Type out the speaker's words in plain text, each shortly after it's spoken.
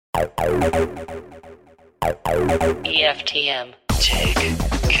EFTM. Tech,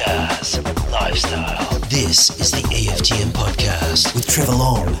 cars, lifestyle. This is the EFTM podcast with Trevor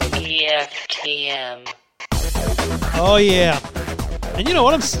Long. EFTM. Oh, yeah. And you know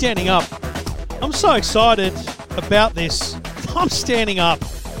what? I'm standing up. I'm so excited about this. I'm standing up.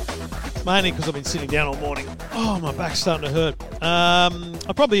 Mainly because I've been sitting down all morning. Oh, my back's starting to hurt.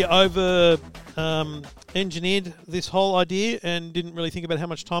 I probably engineered this whole idea and didn't really think about how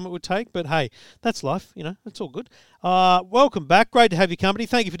much time it would take. But hey, that's life. You know, it's all good. Welcome back. Great to have your company.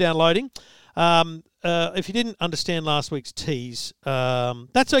 Thank you for downloading. If you didn't understand last week's tease,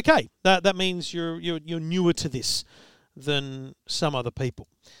 that's okay. That means you're newer to this than some other people.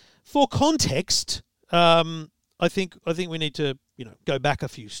 For context, I think we need to go back a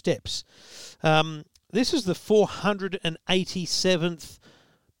few steps. This is the 487th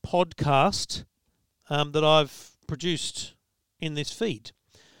podcast that I've produced in this feed.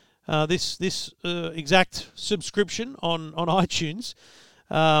 This exact subscription on iTunes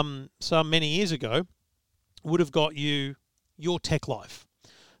some many years ago would have got you Your Tech Life.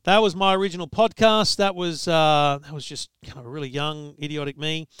 That was my original podcast. That was just kind of really young, idiotic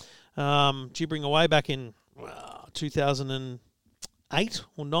me, gibbering away back in 2008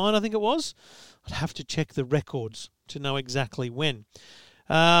 or 9, I think it was. I'd have to check the records to know exactly when.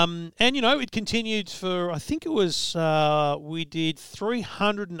 And it continued for, I think it was, we did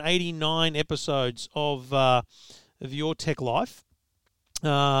 389 episodes of Your Tech Life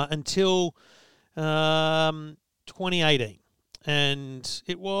until 2018. And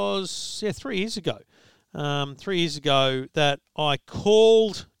it was 3 years ago. 3 years ago that I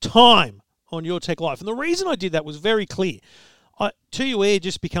called time on Your Tech Life. And the reason I did that was very clear. 2UE had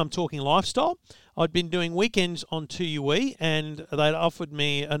just become Talking Lifestyle. I'd been doing weekends on 2UE, and they'd offered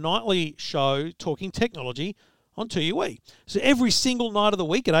me a nightly show talking technology on 2UE. So every single night of the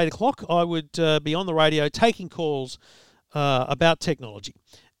week at 8 o'clock, I would be on the radio taking calls about technology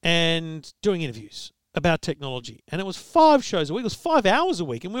and doing interviews about technology. And it was 5 shows a week. It was 5 hours a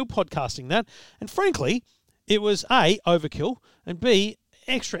week, and we were podcasting that. And frankly, it was A, overkill, and B,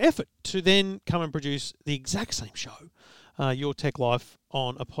 extra effort to then come and produce the exact same show, Your Tech Life,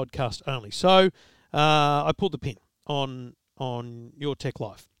 on a podcast only. So I pulled the pin on Your Tech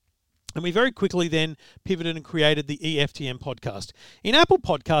Life. And we very quickly then pivoted and created the EFTM podcast. In Apple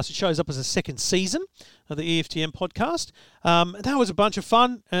Podcasts, it shows up as a second season of the EFTM podcast. That was a bunch of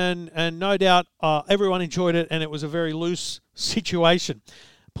fun, and no doubt everyone enjoyed it, and it was a very loose situation.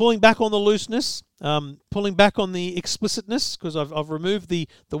 Pulling back on the looseness, pulling back on the explicitness, because I've removed the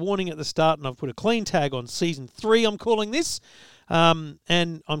warning at the start, and I've put a clean tag on Season 3, I'm calling this.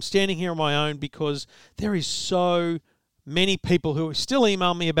 And I'm standing here on my own because there is so many people who still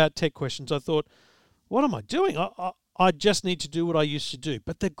email me about tech questions. I thought, what am I doing? I just need to do what I used to do.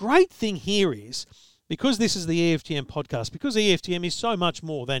 But the great thing here is, because this is the EFTM podcast, because EFTM is so much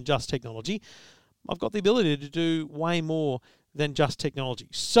more than just technology, I've got the ability to do way more than just technology.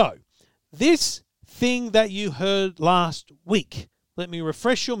 So, this thing that you heard last week, let me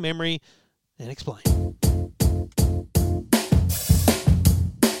refresh your memory and explain.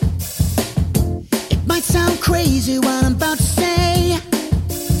 It might sound crazy what I'm about to say,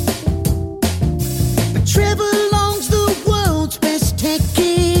 but Trevor Long's the world's best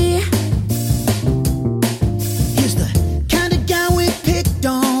techie. He's the kind of guy we picked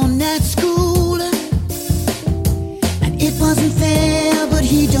on at school, and it wasn't fair, but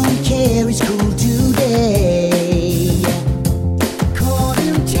he don't care, he's cool today. Call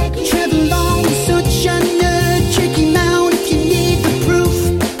him techie. Trevor Long is such a nerd, check him out if you need the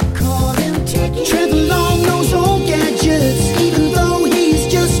proof. Call him techie. Trevor Long knows all gadgets, even though he's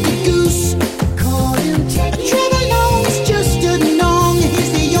just a goose. Call him techie. Trevor Long is just a nong,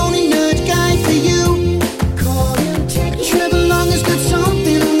 he's the only nerd guy for you. Call him techie. Trevor Long has got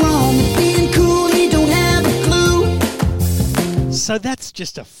something wrong with being cool, he don't have a clue. So that's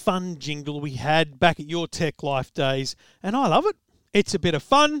just a fun jingle we had back at Your Tech Life days, and I love it. It's a bit of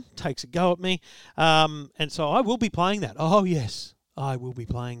fun, takes a go at me, and so I will be playing that. Oh yes, I will be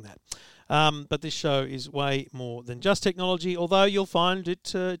playing that. But this show is way more than just technology, although you'll find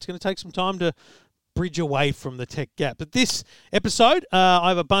it's going to take some time to bridge away from the tech gap. But this episode, I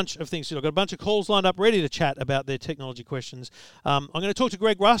have a bunch of things to do. I've got a bunch of calls lined up ready to chat about their technology questions. I'm going to talk to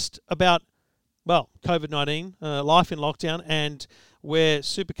Greg Rust about, well, COVID-19, life in lockdown, and where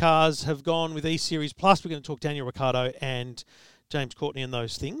supercars have gone with E-Series Plus. We're going to talk Daniel Ricciardo and James Courtney and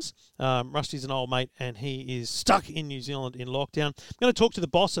those things. Rusty's an old mate, and he is stuck in New Zealand in lockdown. I'm going to talk to the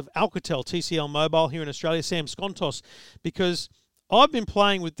boss of Alcatel TCL Mobile here in Australia, Sam Skontos, because I've been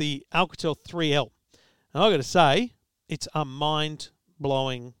playing with the Alcatel 3L. And I've got to say, it's a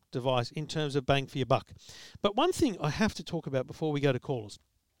mind-blowing device in terms of bang for your buck. But one thing I have to talk about before we go to callers,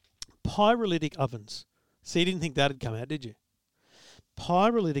 pyrolytic ovens. See, you didn't think that had come out, did you?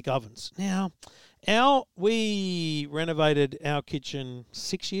 Pyrolytic ovens. Now, we renovated our kitchen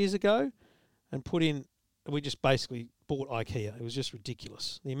 6 years ago and we just basically bought IKEA. It was just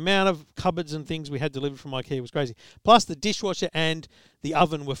ridiculous. The amount of cupboards and things we had delivered from IKEA was crazy. Plus, the dishwasher and the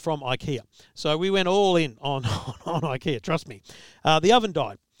oven were from IKEA. So we went all in on IKEA, trust me. The oven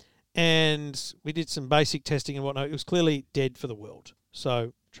died, and we did some basic testing and whatnot. It was clearly dead for the world.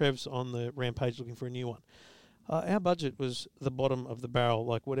 So Trev's on the rampage looking for a new one. Our budget was the bottom of the barrel,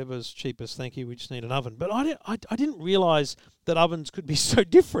 like whatever's cheapest, thank you, we just need an oven. But I didn't realise that ovens could be so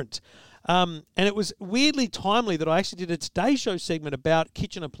different. And it was weirdly timely that I actually did a Today Show segment about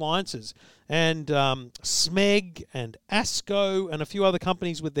kitchen appliances. And Smeg and Asco and a few other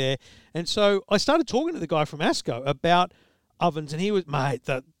companies were there. And so I started talking to the guy from Asco about ovens. And he was, mate,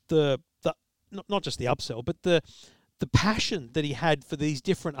 not just the upsell, but the passion that he had for these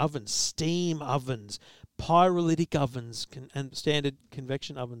different ovens, steam ovens, pyrolytic ovens, and standard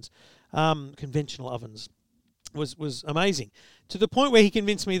convection ovens, conventional ovens, was amazing. To the point where he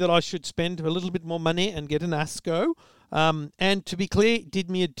convinced me that I should spend a little bit more money and get an Asco. And to be clear,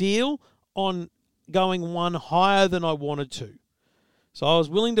 did me a deal on going one higher than I wanted to. So I was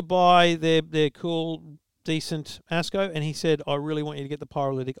willing to buy their cool, decent Asco, and he said, I really want you to get the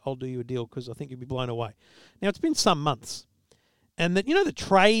pyrolytic. I'll do you a deal because I think you'll be blown away. Now, it's been some months. And that, the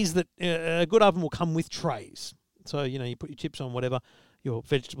trays that a good oven will come with trays. So, you put your chips on, whatever, your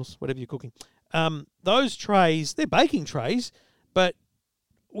vegetables, whatever you're cooking. Those trays, they're baking trays, but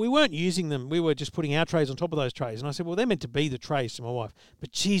we weren't using them. We were just putting our trays on top of those trays. And I said, well, they're meant to be the trays to my wife.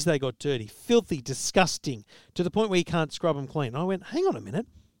 But, geez, they got dirty, filthy, disgusting, to the point where you can't scrub them clean. And I went, hang on a minute,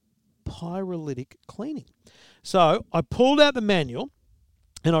 pyrolytic cleaning. So I pulled out the manual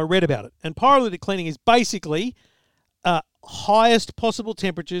and I read about it. And pyrolytic cleaning is basically highest possible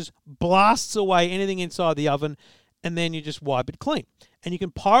temperatures, blasts away anything inside the oven, and then you just wipe it clean. And you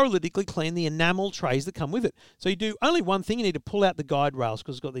can pyrolytically clean the enamel trays that come with it. So you do only one thing. You need to pull out the guide rails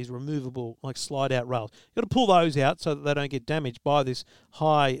because it's got these removable, slide-out rails. You've got to pull those out so that they don't get damaged by this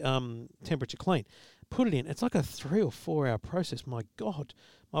high temperature clean. Put it in. It's like a 3 or 4 hour process. My God.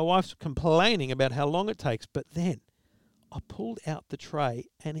 My wife's complaining about how long it takes, but then I pulled out the tray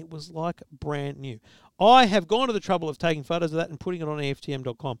and it was like brand new. I have gone to the trouble of taking photos of that and putting it on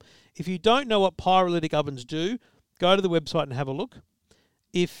EFTM.com. If you don't know what pyrolytic ovens do, go to the website and have a look.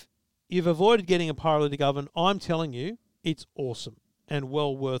 If you've avoided getting a pyrolytic oven, I'm telling you, it's awesome and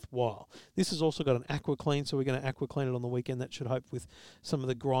well worthwhile. This has also got an aqua clean, so we're going to aqua clean it on the weekend. That should help with some of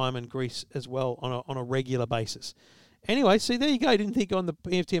the grime and grease as well on a regular basis. Anyway, see, there you go. You didn't think on the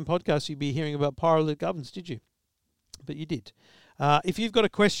EFTM podcast you'd be hearing about pyrolytic ovens, did you? But you did. If you've got a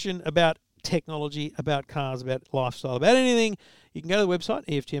question about technology, about cars, about lifestyle, about anything, you can go to the website,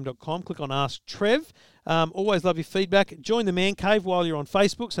 EFTM.com, click on Ask Trev. Always love your feedback. Join the Man Cave while you're on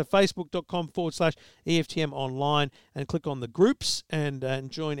Facebook, so facebook.com/EFTM online, and click on the groups and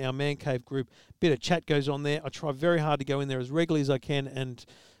join our Man Cave group. Bit of chat goes on there. I try very hard to go in there as regularly as I can and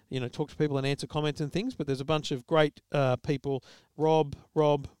talk to people and answer comments and things, but there's a bunch of great people. Rob,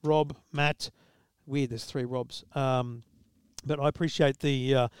 Matt. Weird, there's 3 Robs. But I appreciate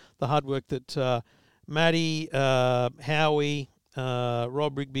the hard work that Maddie, Howie,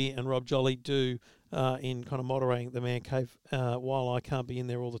 Rob Rigby and Rob Jolly do in kind of moderating the Man Cave while I can't be in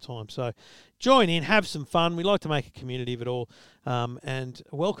there all the time. So join in, have some fun. We like to make a community of it all. And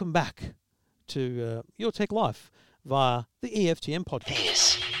welcome back to Your Tech Life via the EFTM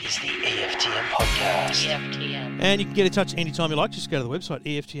podcast. This is the EFTM podcast. EFTM. And you can get in touch anytime you like. Just go to the website,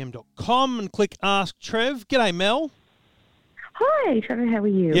 EFTM.com, and click Ask Trev. G'day, Mel. Hi, Trevor. How are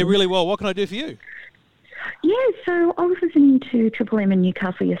you? Yeah, really well. What can I do for you? Yeah, so I was listening to Triple M in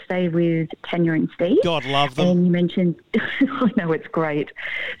Newcastle yesterday with Tanya and Steve. God, love them. And you mentioned, I know, it's great.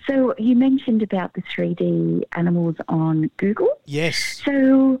 So you mentioned about the 3D animals on Google. Yes.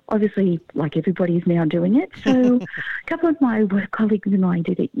 So obviously, like everybody is now doing it. So a couple of my work colleagues and I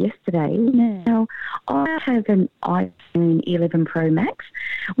did it yesterday. Now, I have an iPhone 11 Pro Max.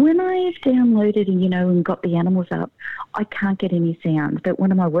 When I've downloaded and got the animals up, I can't get any sound. But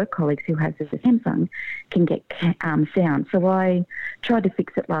one of my work colleagues who has a Samsung can get sound. So I tried to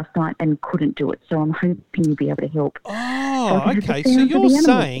fix it last night and couldn't do it. So I'm hoping you'll be able to help. Oh, okay. So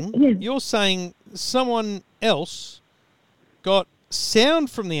you're saying someone else got sound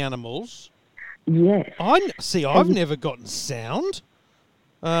from the animals. Yes. I've never gotten sound.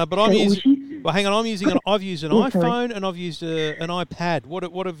 But I'm using. Well, hang on. I've used an iPhone and I've used an iPad.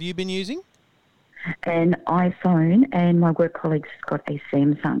 What have you been using? an iPhone, and my work colleague's got a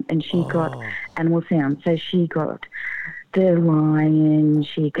Samsung, and she got animal sound. So she got the lion,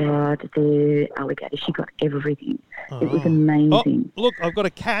 she got the alligator, she got everything. It was amazing. Oh, look, I've got a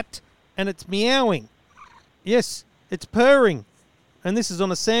cat, and it's meowing. Yes, it's purring, and this is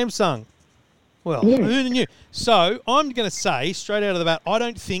on a Samsung. Well, who knew? So I'm going to say straight out of the bat, I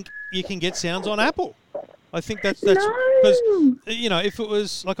don't think you can get sounds on Apple. I think that's because, if it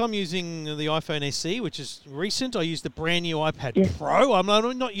was like I'm using the iPhone SE, which is recent, I use the brand new iPad Pro. I'm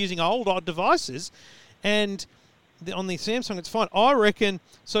not using old devices, and on the Samsung, it's fine. I reckon.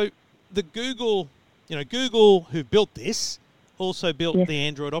 So the Google who built this also built the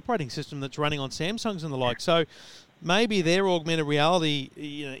Android operating system that's running on Samsungs and the like. So maybe their augmented reality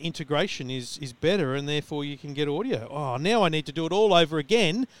integration is better, and therefore you can get audio. Oh, now I need to do it all over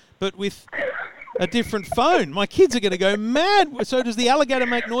again, but with a different phone. My kids are going to go mad. So does the alligator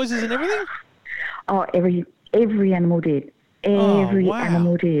make noises and everything? Oh, every animal did. Every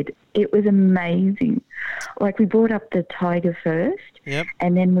animal did. It was amazing. Like, we brought up the tiger first,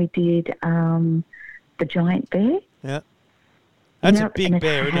 and then we did the giant bear. Yeah. That's a big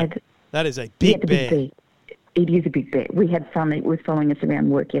bear, isn't it? That is a big bear. Big bear. It is a big bear. We had fun. It was following us around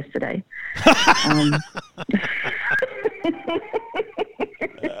work yesterday.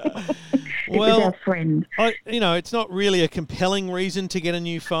 It was our friend. It's not really a compelling reason to get a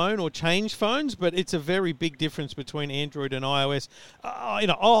new phone or change phones, but it's a very big difference between Android and iOS.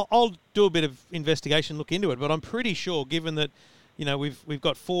 I'll do a bit of investigation, look into it, but I'm pretty sure, given that, we've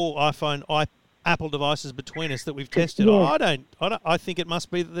got 4 Apple devices between us that we've tested. I think it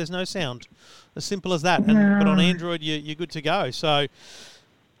must be that there's no sound. As simple as that. But on Android, you're good to go. So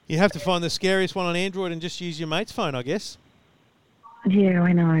you have to find the scariest one on Android and just use your mate's phone, I guess. Yeah,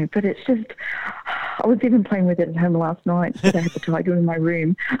 I know, but it's just, I was even playing with it at home last night because I had the tiger in my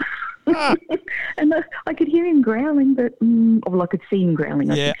room. And I could hear him growling, but, I could see him growling.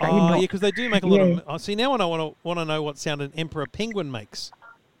 Because they do make a lot of... See, now I want to know what sound an emperor penguin makes.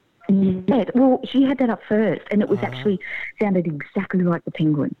 Yeah, well, she had that up first, and it was actually sounded exactly like the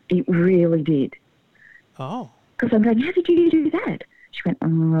penguin. It really did. Oh. Because I'm going, how did you do that? She went,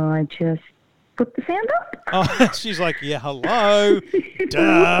 I just put the sound up. Oh, she's like, yeah, hello,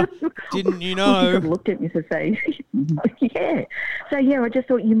 duh, didn't you know? Well, she sort of looked at me to say, yeah. So, I just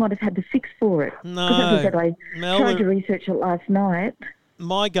thought you might have had the fix for it. No. Because as I said, I tried to research it last night.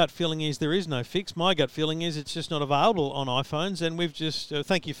 My gut feeling is there is no fix. My gut feeling is it's just not available on iPhones, and we've just...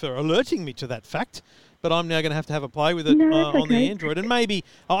 thank you for alerting me to that fact, but I'm now going to have a play with it on the Android. And maybe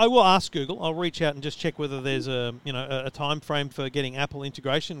I will ask Google. I'll reach out and just check whether there's a time frame for getting Apple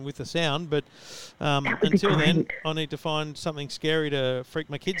integration with the sound. But until then, I need to find something scary to freak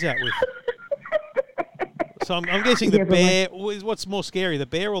my kids out with. So I'm guessing the bear... What's more scary, the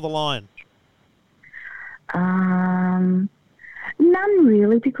bear or the lion? None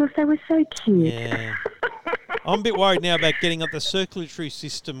really, because they were so cute. Yeah. I'm a bit worried now about getting up the circulatory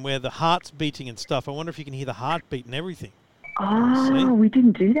system where the heart's beating and stuff. I wonder if you can hear the heartbeat and everything. Oh, we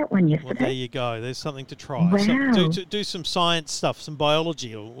didn't do that one yesterday. Well, there you go. There's something to try. Wow. Do some science stuff, some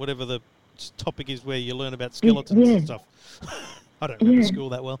biology or whatever the topic is where you learn about skeletons and stuff. I don't remember school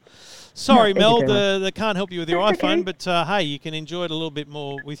that well. Sorry, Mel, they can't help you with your iPhone, but hey, you can enjoy it a little bit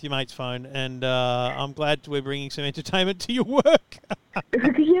more with your mate's phone, and I'm glad we're bringing some entertainment to your work.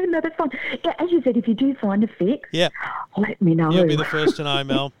 Yeah, no, that's fine. Yeah, as you said, if you do find a fix, let me know. You'll be the first to know,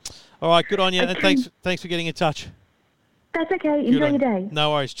 Mel. All right, good on you, and thanks for getting in touch. That's okay. Enjoy your day.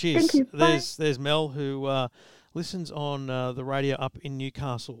 No worries. Cheers. Thank you. There's Mel, who listens on the radio up in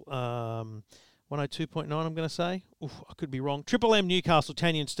Newcastle. 102.9, I'm going to say. Oof, I could be wrong. Triple M Newcastle,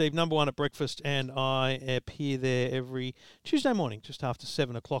 Tanya and Steve, number 1 at breakfast, and I appear there every Tuesday morning, just after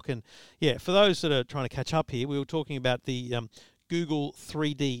 7 o'clock. And, for those that are trying to catch up here, we were talking about the Google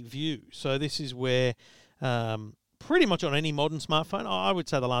 3D View. So this is where pretty much on any modern smartphone, I would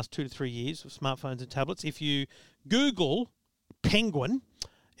say the last 2 to 3 years of smartphones and tablets, if you Google penguin,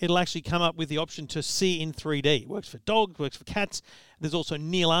 it'll actually come up with the option to see in 3D. It works for dogs, works for cats. There's also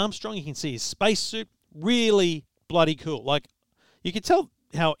Neil Armstrong. You can see his spacesuit. Really bloody cool. Like, you could tell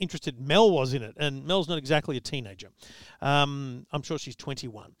how interested Mel was in it, and Mel's not exactly a teenager. I'm sure she's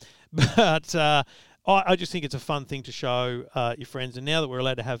 21. But I just think it's a fun thing to show your friends. And now that we're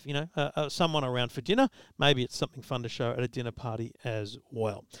allowed to have, someone around for dinner, maybe it's something fun to show at a dinner party as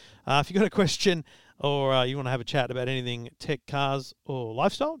well. If you've got a question or you want to have a chat about anything tech, cars, or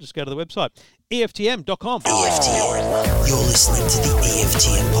lifestyle, just go to the website, EFTM.com. EFTM. You're listening to the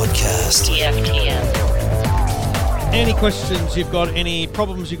EFTM podcast. EFTM. Any questions you've got, any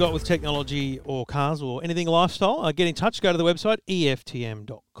problems you've got with technology or cars or anything lifestyle, get in touch. Go to the website,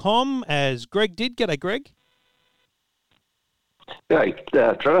 EFTM.com, as Greg did. G'day, Greg. Hey,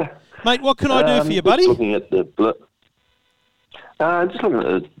 Trevor. Mate, what can I do for you, buddy? Just looking at the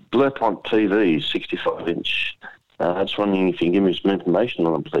Blurpont TV, 65-inch. Just wondering if you can give me some information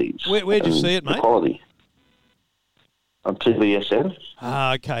on it, please. Where'd you see it, mate? The quality. On TVSN.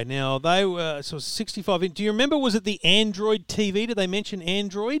 Okay. Now, they were 65-inch. Do you remember, was it the Android TV? Did they mention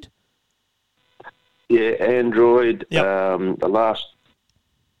Android? Yeah, Android. Yep. The last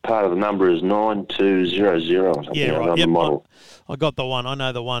part of the number is 9200. Yeah, right. Yep, model. I got the one. I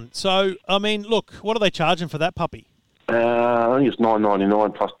know the one. So, I mean, look, what are they charging for that puppy? I think it's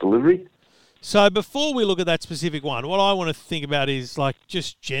 $9.99 plus delivery. So before we look at that specific one, what I want to think about is, like,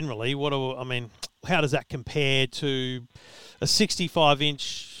 just generally, how does that compare to a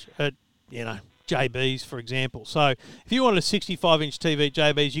 65-inch at, JB's, for example? So if you wanted a 65-inch TV at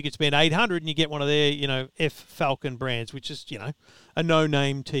JB's, you could spend $800 and you get one of their, F Falcon brands, which is, a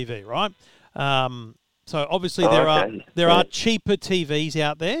no-name TV, right? So obviously there are cheaper TVs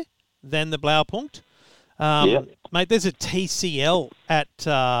out there than the Blaupunkt. Mate, there's a TCL at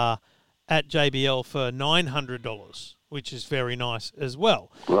JBL for $900, which is very nice as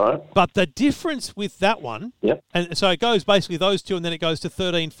well. Right. But the difference with that one, and so it goes basically those two, and then it goes to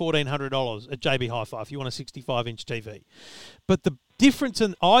 $1,400 at JB Hi-Fi if you want a 65-inch TV. But the difference,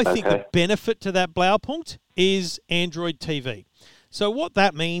 and I think the benefit to that Blaupunkt is Android TV. So what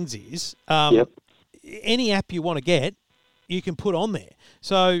that means is any app you want to get, you can put on there.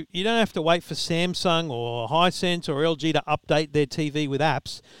 So you don't have to wait for Samsung or Hisense or LG to update their TV with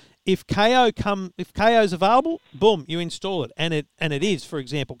apps. If KO's available, boom, you install it, and it is. For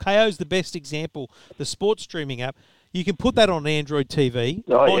example, KO's the best example, the sports streaming app. You can put that on Android TV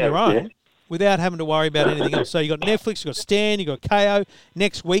on your own without having to worry about anything else. So you got Netflix, you got Stan, you got KO.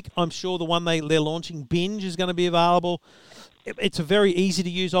 Next week, I'm sure the one they're launching, Binge, is going to be available. It's a very easy to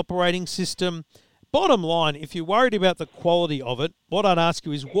use operating system. Bottom line, if you're worried about the quality of it, what I'd ask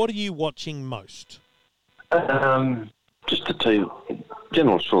you is, what are you watching most? Just the two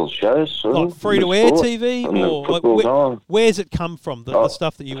general sort of shows. Like free-to-air TV? Or where's it come from, the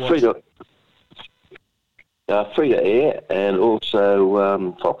stuff that you watch? Free-to-air and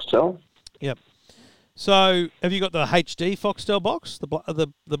also Foxtel. Yep. So have you got the HD Foxtel box,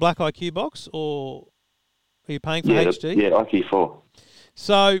 the Black IQ box, or are you paying for HD? Yeah, IQ4.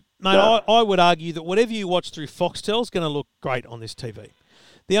 So, mate, I would argue that whatever you watch through Foxtel is going to look great on this TV.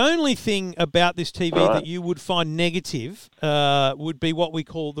 The only thing about this TV that you would find negative would be what we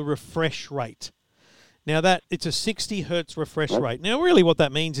call the refresh rate. Now, it's a 60 hertz refresh rate. Now, really what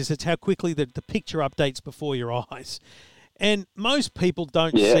that means is it's how quickly the picture updates before your eyes. And most people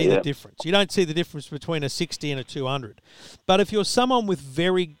don't see the difference. You don't see the difference between a 60 and a 200. But if you're someone with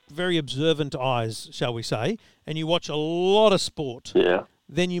very, very observant eyes, shall we say, and you watch a lot of sport,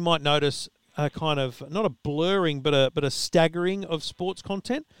 then you might notice a kind of, not a blurring, but a staggering of sports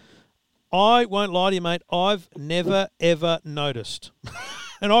content. I won't lie to you, mate, I've never, ever noticed.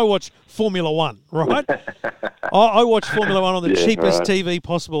 And I watch Formula One, right? I watch Formula One on the cheapest TV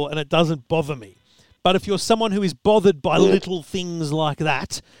possible, and it doesn't bother me. But if you're someone who is bothered by little things like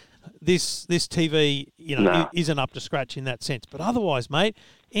that, this TV, isn't up to scratch in that sense. But otherwise, mate,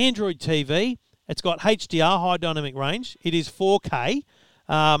 Android TV, it's got HDR, high dynamic range. It is 4K.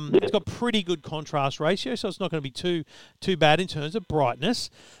 It's got pretty good contrast ratio, so it's not going to be too bad in terms of brightness.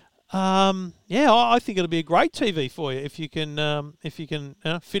 I think it'll be a great TV for you if you can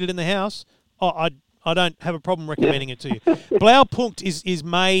fit it in the house. I don't have a problem recommending it to you. Blaupunkt is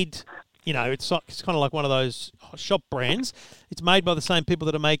made. It's kind of like one of those shop brands. It's made by the same people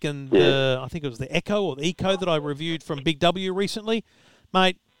that are making I think it was the Echo or the Eco that I reviewed from Big W recently.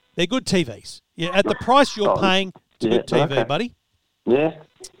 Mate, they're good TVs. Yeah, at the price you're paying, it's a good TV, buddy. Yeah.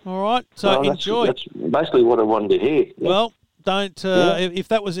 All right. So enjoy. That's basically what I wanted to hear. Yeah. Well, don't. If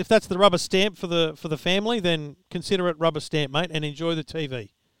that's the rubber stamp for the family, then consider it rubber stamp, mate, and enjoy the TV.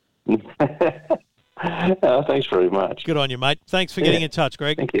 Thanks very much. Good on you, mate. Thanks for getting in touch,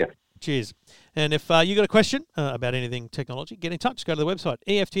 Greg. Thank you. Cheers. And if you got a question about anything technology, get in touch. Go to the website,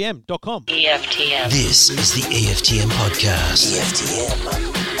 EFTM.com. EFTM. This is the EFTM Podcast. EFTM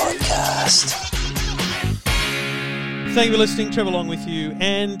Podcast. Thank you for listening. Trevor Long with you.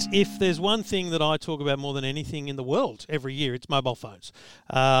 And if there's one thing that I talk about more than anything in the world every year, it's mobile phones.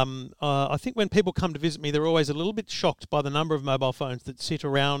 I think when people come to visit me, they're always a little bit shocked by the number of mobile phones that sit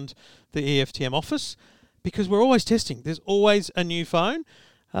around the EFTM office because we're always testing. There's always a new phone.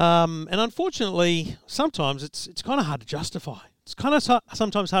 And unfortunately, sometimes it's kind of hard to justify. it's kind of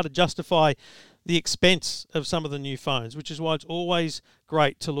sometimes hard to justify the expense of some of the new phones, which is why it's always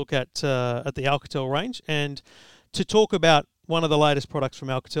great to look at the Alcatel range and to talk about one of the latest products from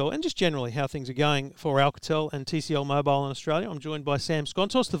Alcatel and just generally how things are going for Alcatel and TCL Mobile in Australia. I'm joined by Sam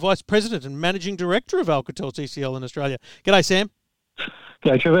Skontos, the Vice President and Managing Director of Alcatel TCL in Australia. G'day, Sam.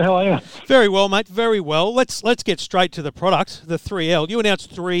 G'day, Trevor. How are you? Very well, mate. Very well. Let's get straight to the product, the 3L. You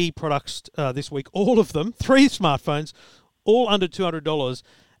announced 3 products this week, all of them, 3 smartphones, all under $200.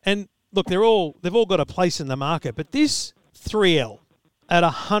 And look, they've all got a place in the market, but this 3L at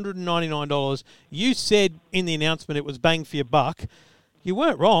 $199, you said in the announcement it was bang for your buck. You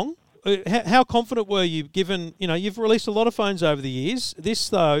weren't wrong. How confident were you, given, you've released a lot of phones over the years? This,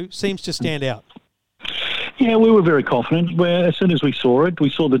 though, seems to stand out. Yeah, we were very confident. As soon as we saw it, we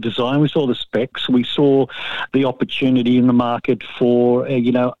saw the design, we saw the specs, we saw the opportunity in the market for,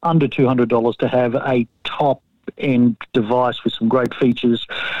 under $200 to have a top-end device with some great features.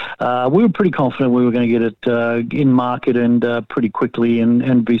 We were pretty confident we were going to get it in market and pretty quickly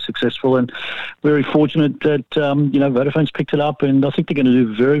and be successful. And very fortunate that, Vodafone's picked it up, and I think they're going to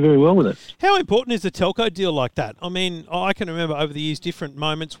do very, very well with it. How important is a telco deal like that? I mean, I can remember over the years different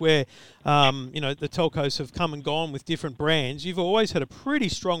moments where, the telcos have come and gone with different brands. You've always had a pretty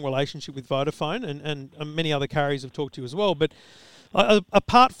strong relationship with Vodafone, and many other carriers have talked to you as well. But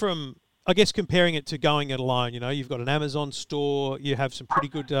apart from, I guess, comparing it to going it alone, you've got an Amazon store, you have some pretty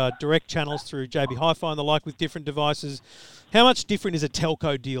good direct channels through JB Hi-Fi and the like with different devices. How much different is a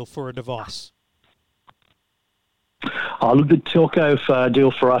telco deal for a device? Look, the telco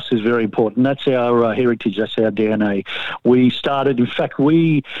deal for us is very important. That's our heritage. That's our DNA. We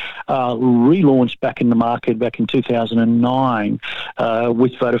relaunched back in the market back in 2009 with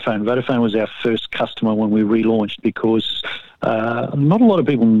Vodafone. Vodafone was our first customer when we relaunched because not a lot of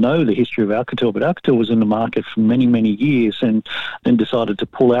people know the history of Alcatel, but Alcatel was in the market for many, many years and then decided to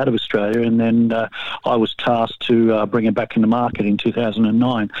pull out of Australia. And then I was tasked to bring it back in the market in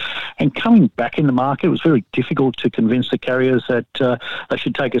 2009. And coming back in the market, it was very difficult to convince the carriers that they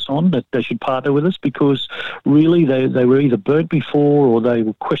should take us on, that they should partner with us, because really they were either burnt before or they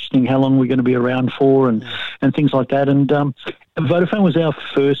were questioning how long we're going to be around for and things like that. And Vodafone was our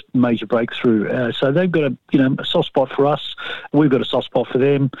first major breakthrough. So they've got a soft spot for us. We've got a soft spot for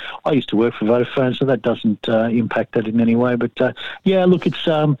them. I used to work for Vodafone, so that doesn't impact that in any way. But look, it's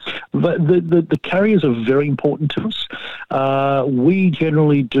the carriers are very important to us. We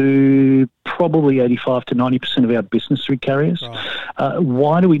generally do probably 85 to 90% of our business through carriers. Right.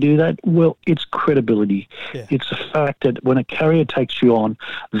 Why do we do that? Well, it's credibility. Yeah. It's the fact that when a carrier takes you on,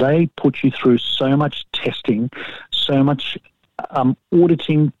 they put you through so much testing, so much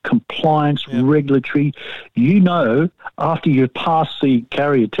auditing, compliance, regulatory. After you've passed the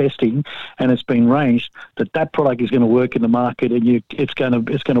carrier testing and it's been ranged, that product is going to work in the market and it's going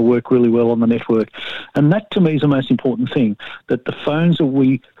to work really well on the network. And that to me is the most important thing, that the phones that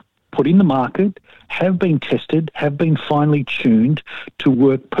we put in the market have been tested, have been finely tuned to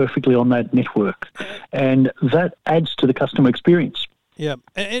work perfectly on that network. And that adds to the customer experience. Yeah,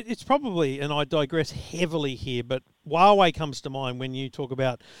 it's probably, and I digress heavily here, but Huawei comes to mind when you talk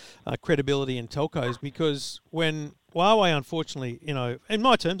about credibility in telcos, because when Huawei, unfortunately, in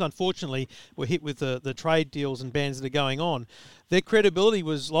my terms, unfortunately, were hit with the trade deals and bans that are going on, their credibility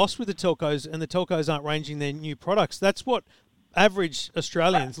was lost with the telcos, and the telcos aren't ranging their new products. That's what average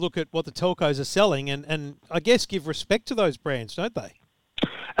Australians look at what the telcos are selling and I guess give respect to those brands, don't they?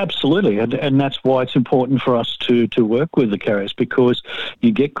 Absolutely, and that's why it's important for us to work with the carriers, because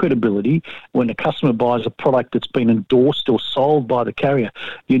you get credibility when a customer buys a product that's been endorsed or sold by the carrier.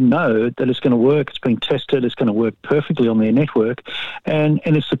 You know that it's going to work, it's been tested, it's going to work perfectly on their network, and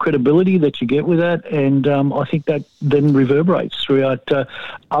it's the credibility that you get with that, and I think that then reverberates throughout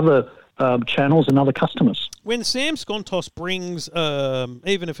other channels and other customers. When Sam Skontos brings,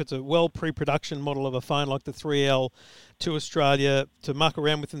 even if it's a well pre-production model of a phone like the 3L to Australia to muck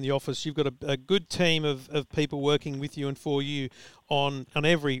around with in the office, you've got a good team of people working with you and for you on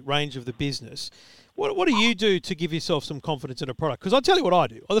every range of the business. What do you do to give yourself some confidence in a product? Because I'll tell you what I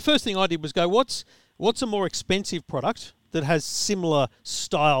do. The first thing I did was go, what's a more expensive product that has similar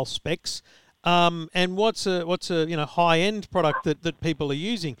style specs? And what's a high end product that people are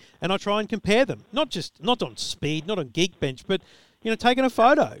using, and I try and compare them, not on speed, not on Geekbench, but taking a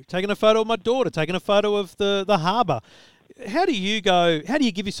photo of my daughter, taking a photo of the harbour. How do you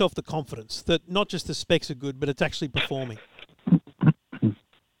give yourself the confidence that not just the specs are good, but it's actually performing?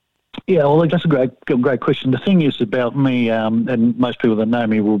 Yeah, well, that's a great question. The thing is about me, and most people that know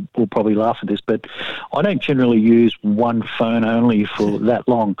me will probably laugh at this, but I don't generally use one phone only for that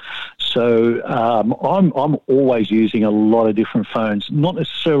long. So I'm always using a lot of different phones, not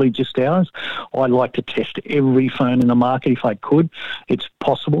necessarily just ours. I like to test every phone in the market if I could. It's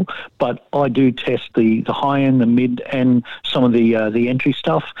possible, but I do test the high end, the mid, and some of the entry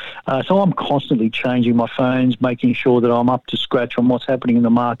stuff. So I'm constantly changing my phones, making sure that I'm up to scratch on what's happening in the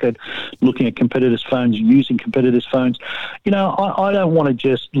market, looking at competitors' phones, using competitors' phones. You know, I don't want to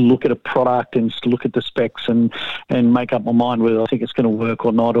just look at a product and look at the specs and make up my mind whether I think it's going to work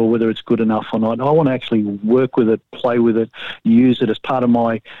or not, or whether it's good enough or not. I want to actually work with it, play with it, use it as part of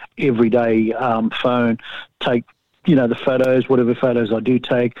my everyday phone, take the photos, whatever photos I do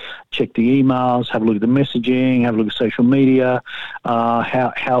take, check the emails, have a look at the messaging, have a look at social media,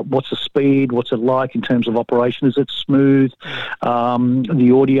 what's the speed, what's it like in terms of operation, is it smooth,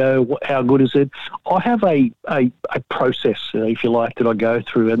 the audio, how good is it? I have a process, if you like, that I go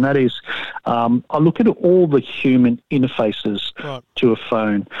through, and that is I look at all the human interfaces to a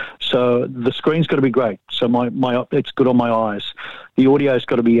phone. So the screen's got to be great, so it's good on my eyes. The audio's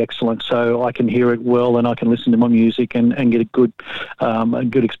got to be excellent, so I can hear it well and I can listen to my music and get a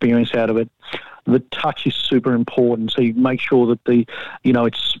good experience out of it. The touch is super important, so you make sure that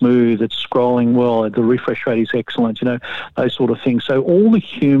it's smooth, it's scrolling well, the refresh rate is excellent, those sort of things. So all the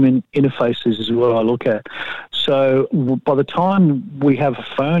human interfaces is what I look at. So by the time we have a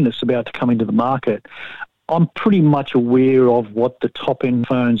phone that's about to come into the market, I'm pretty much aware of what the top-end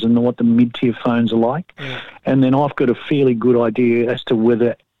phones and what the mid-tier phones are like. Yeah. And then I've got a fairly good idea as to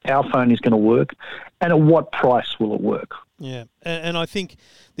whether our phone is going to work and at what price will it work. Yeah, and I think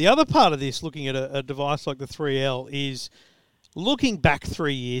the other part of this, looking at a device like the 3L, is looking back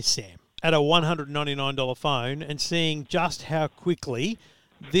 3 years, Sam, at a $199 phone and seeing just how quickly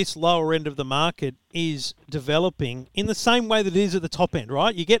this lower end of the market is developing in the same way that it is at the top end,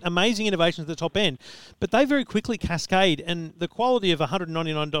 right? You get amazing innovations at the top end, but they very quickly cascade, and the quality of a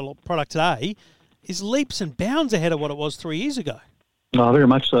 $199 product today is leaps and bounds ahead of what it was 3 years ago. Oh, very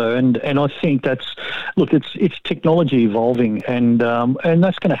much so, and I think it's technology evolving, and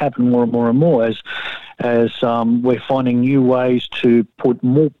that's going to happen more and more and more as we're finding new ways to put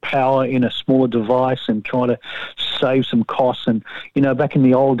more power in a smaller device and try to save some costs. And back in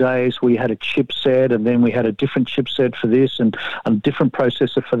the old days, we had a chipset, and then we had a different chipset for this and a different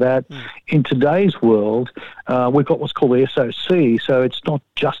processor for that. In today's world, we've got what's called the SoC, so it's not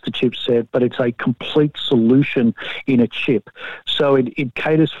just a chipset, but it's a complete solution in a chip. So it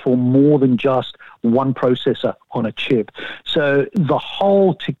caters for more than just one processor on a chip. So the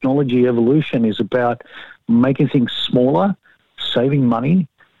whole technology evolution is about making things smaller, saving money,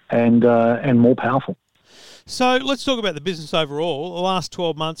 and more powerful. So let's talk about the business overall. The last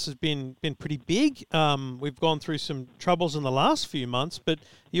 12 months has been pretty big. We've gone through some troubles in the last few months, but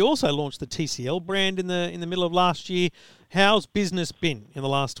you also launched the TCL brand in the middle of last year. How's business been in the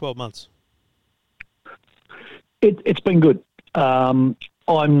last 12 months? It's been good.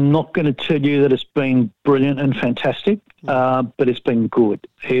 I'm not going to tell you that it's been brilliant and fantastic, but it's been good.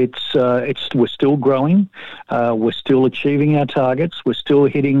 We're still growing. We're still achieving our targets. We're still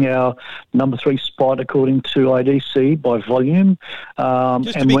hitting our number 3 spot according to IDC by volume.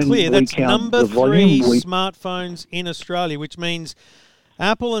 Just to be clear, that's number 3 smartphones in Australia, which means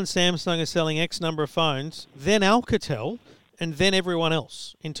Apple and Samsung are selling X number of phones, then Alcatel, and then everyone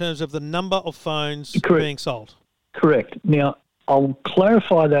else in terms of the number of phones being sold. Correct. Now, I'll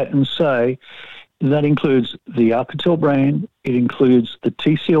clarify that and say that includes the Alcatel brand, it includes the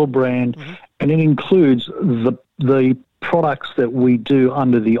TCL brand, and it includes the products that we do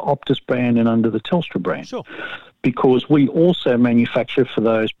under the Optus brand and under the Telstra brand. Sure. Because we also manufacture for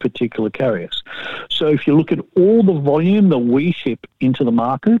those particular carriers. So if you look at all the volume that we ship into the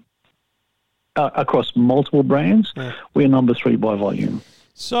market across multiple brands, we're number 3 by volume.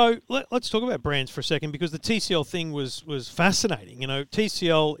 So let's talk about brands for a second, because the TCL thing was fascinating.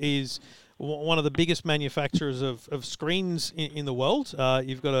 TCL is one of the biggest manufacturers of screens in the world.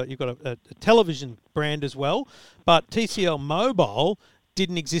 You've got a television brand as well, but TCL Mobile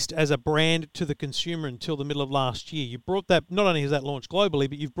didn't exist as a brand to the consumer until the middle of last year. You brought that, not only has that launched globally,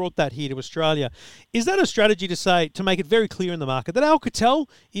 but you've brought that here to Australia. Is that a strategy to make it very clear in the market that Alcatel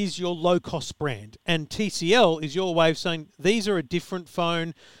is your low-cost brand and TCL is your way of saying these are a different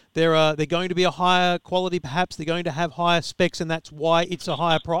phone, they're going to be a higher quality perhaps, they're going to have higher specs, and that's why it's a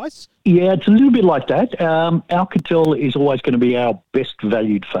higher price? Yeah, it's a little bit like that. Alcatel is always going to be our best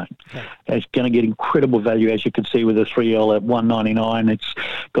valued phone. Okay. It's going to get incredible value, as you can see with the 3L at $199. It's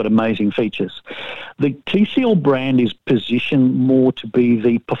got amazing features. The TCL brand is positioned more to be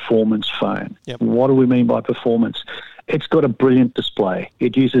the performance phone. Yep. What do we mean by performance? It's got a brilliant display.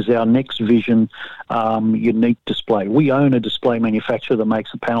 It uses our Next Vision unique display. We own a display manufacturer that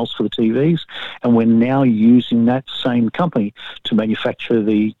makes the panels for the TVs, and we're now using that same company to manufacture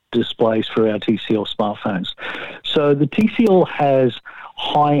the displays for our TCL smartphones. So the TCL has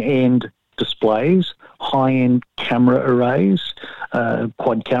high-end displays, high-end camera arrays,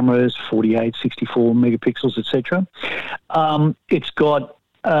 quad cameras, 48, 64 megapixels, etc. It's got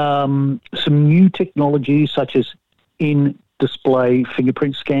some new technologies such as in-display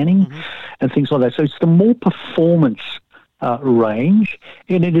fingerprint scanning and things like that. So it's the more performance range,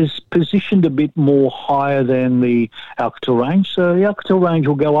 and it is positioned a bit more higher than the Alcatel range. So the Alcatel range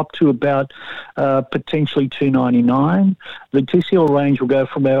will go up to about potentially $299. The TCL range will go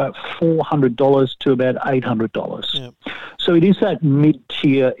from about $400 to about $800. Yeah. So it is that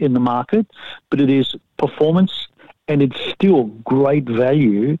mid-tier in the market, but it is performance, and it's still great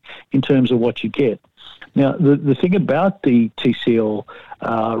value in terms of what you get. Now, the thing about the TCL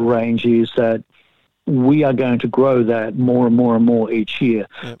range is that we are going to grow that more and more and more each year.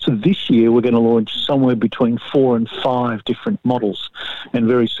 Yep. So this year we're going to launch somewhere between 4 and 5 different models, and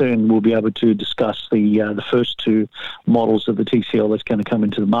very soon we'll be able to discuss the first 2 models of the TCL that's going to come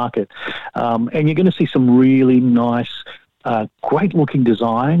into the market. And you're going to see some really nice, great-looking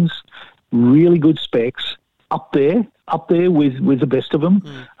designs, really good specs up there with the best of them,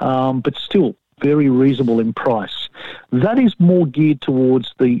 but still very reasonable in price. That is more geared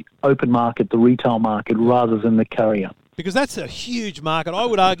towards the open market, the retail market, rather than the carrier. Because that's a huge market. I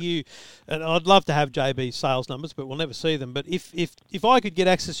would argue, and I'd love to have JB's sales numbers, but we'll never see them. But if I could get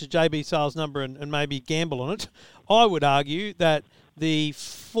access to JB's sales number and maybe gamble on it, I would argue that the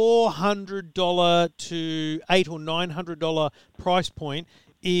 $400 to $800 or $900 price point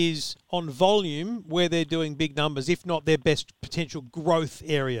is on volume where they're doing big numbers, if not their best potential growth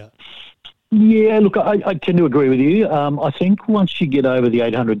area. Yeah, look, I tend to agree with you. I think once you get over the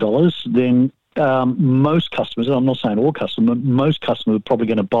 $800, then most customers, and I'm not saying all customers, most customers are probably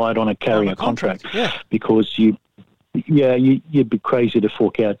going to buy it on a carrier contract. Yeah. Because you'd be crazy to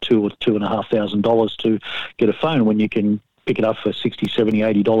fork out $2,000 or $2,500 to get a phone when you can pick it up for $60, $70,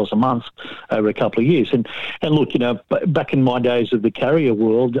 $80 a month over a couple of years. And look, back in my days of the carrier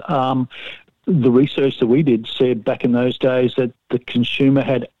world, the research that we did said back in those days that the consumer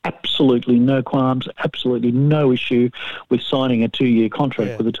had absolutely no qualms, absolutely no issue with signing a 2-year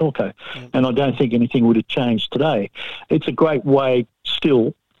contract with a telco. Yeah. And I don't think anything would have changed today. It's a great way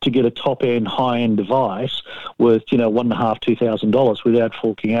still to get a top-end, high-end device worth, $1,500, $2,000 without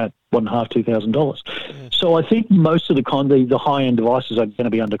forking out $1,500, $2,000. Yeah. So I think most of the high-end devices are going to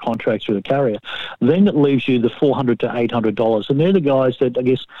be under contracts with a carrier. Then it leaves you the $400 to $800, and they're the guys that, I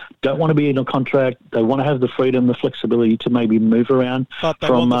guess, don't want to be in a contract. They want to have the freedom, the flexibility to maybe move around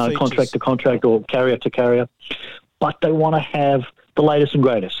from contract to contract or carrier to carrier. But they want to have the latest and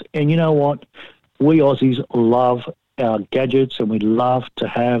greatest. And you know what? We Aussies love our gadgets, and we love to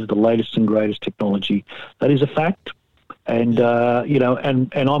have the latest and greatest technology. That is a fact, and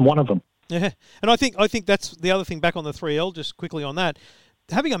and I'm one of them. Yeah, and I think that's the other thing. Back on the 3L, just quickly on that,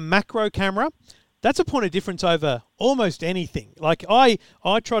 having a macro camera, that's a point of difference over almost anything. Like I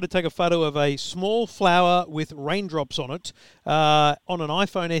try to take a photo of a small flower with raindrops on it on an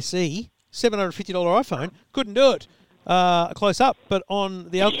iPhone SE, $750 iPhone, couldn't do it close up, but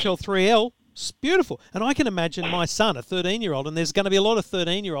on the Alcatel 3L. It's beautiful. And I can imagine my son, a 13-year-old, and there's going to be a lot of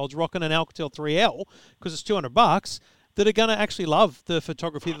 13-year-olds rocking an Alcatel 3L because it's $200, that are going to actually love the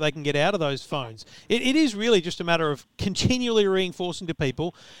photography that they can get out of those phones. It is really just a matter of continually reinforcing to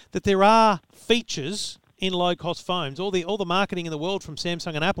people that there are features in low-cost phones. All the marketing in the world from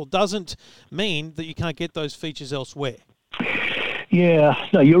Samsung and Apple doesn't mean that you can't get those features elsewhere. Yeah,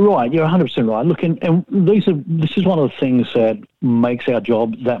 no, you're right. You're 100% right. Look, and this is one of the things that makes our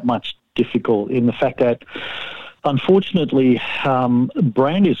job that much difficult, in the fact that, unfortunately,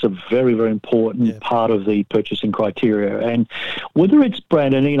 brand is a very, very important part of the purchasing criteria. And whether it's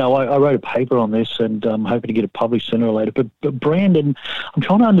brand, and I wrote a paper on this, and I'm hoping to get it published sooner or later. But brand, and I'm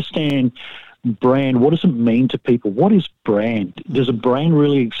trying to understand brand. What does it mean to people? What is brand? Does a brand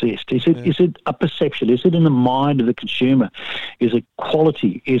really exist? Is it a perception? Is it in the mind of the consumer? Is it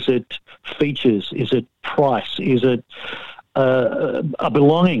quality? Is it features? Is it price? Is it a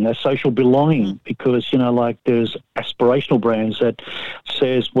belonging, a social belonging, because, like there's aspirational brands that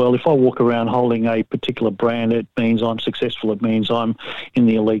says, well, if I walk around holding a particular brand, it means I'm successful. It means I'm in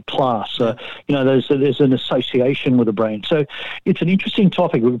the elite class. There's an association with a brand. So it's an interesting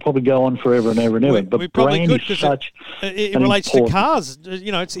topic. We could probably go on forever and ever and ever. But we probably brand could, is because such it an relates to important- cars.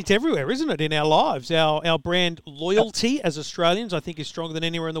 It's everywhere, isn't it, in our lives? Our brand loyalty as Australians, I think, is stronger than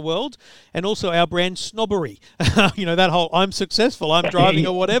anywhere in the world, and also our brand snobbery. That whole I'm successful, I'm driving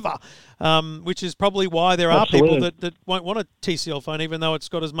or whatever, which is probably why there are people that won't want a TCL phone, even though it's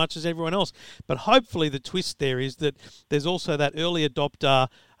got as much as everyone else. But hopefully the twist there is that there's also that early adopter,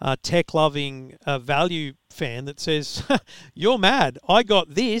 tech-loving value fan that says, you're mad, I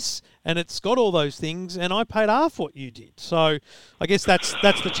got this, and it's got all those things, and I paid half what you did. So I guess that's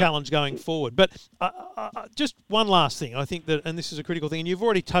the challenge going forward. But just one last thing, I think that, and this is a critical thing, and you've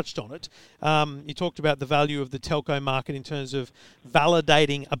already touched on it, you talked about the value of the telco market in terms of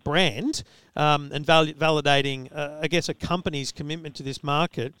validating a brand and validating, I guess, a company's commitment to this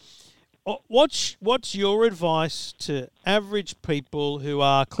market. What's your advice to average people who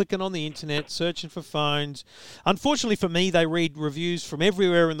are clicking on the internet, searching for phones? Unfortunately for me, they read reviews from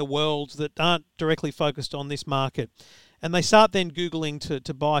everywhere in the world that aren't directly focused on this market, and they start then Googling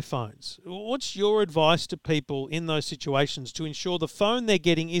to buy phones. What's your advice to people in those situations to ensure the phone they're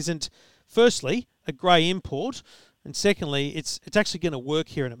getting isn't, firstly, a grey import, and secondly, it's actually going to work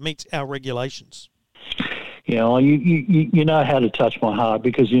here and it meets our regulations? Yeah, you know how to touch my heart,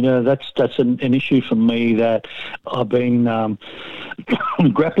 because that's an issue for me that I've been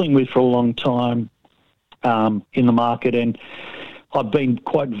grappling with for a long time in the market, and I've been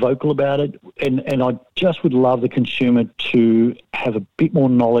quite vocal about it. And I just would love the consumer to have a bit more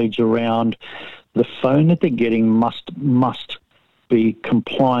knowledge around the phone that they're getting must be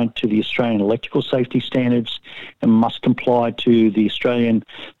compliant to the Australian electrical safety standards and must comply to the Australian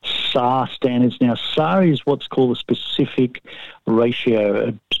SAR standards. Now, SAR is what's called a specific ratio,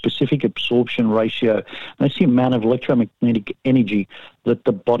 a specific absorption ratio. That's the amount of electromagnetic energy that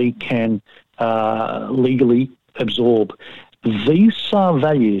the body can legally absorb. These SAR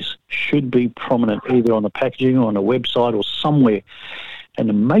values should be prominent either on the packaging or on a website or somewhere. And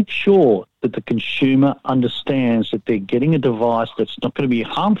to make sure that the consumer understands that they're getting a device that's not going to be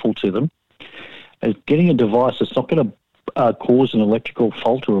harmful to them, as getting a device that's not going to cause an electrical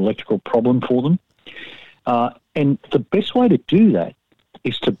fault or electrical problem for them. And the best way to do that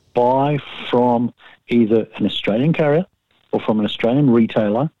is to buy from either an Australian carrier or from an Australian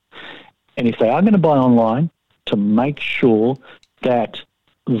retailer. And if they are going to buy online, to make sure that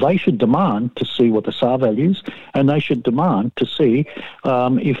they should demand to see what the SAR values, and they should demand to see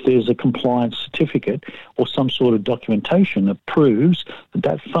if there's a compliance certificate or some sort of documentation that proves that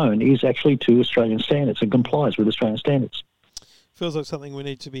that phone is actually to Australian standards and complies with Australian standards. Feels like something we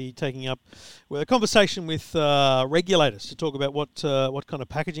need to be taking up with a conversation with regulators to talk about what kind of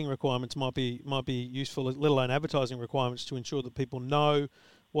packaging requirements might be useful, let alone advertising requirements, to ensure that people know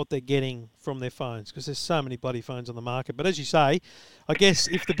what they're getting from their phones, because there's so many bloody phones on the market. But as you say, I guess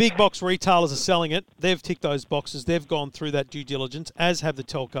if the big box retailers are selling it, they've ticked those boxes, they've gone through that due diligence, as have the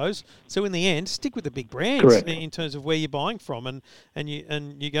telcos. So in the end, stick with the big brands. Correct. In terms of where you're buying from, and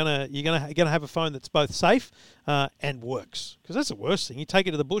you're gonna have a phone that's both safe and works, because that's the worst thing. You take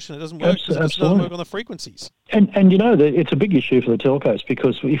it to the bush and it doesn't work because it doesn't work on the frequencies. And it's a big issue for the telcos,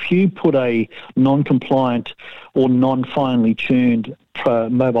 because if you put a non-compliant or non-finely tuned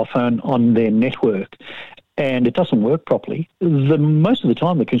mobile phone on their network and it doesn't work properly, most of the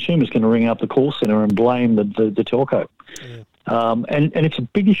time the consumer's going to ring up the call centre and blame the telco. Yeah. And it's a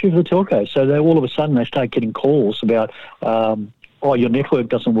big issue for the telco. So all of a sudden they start getting calls about, your network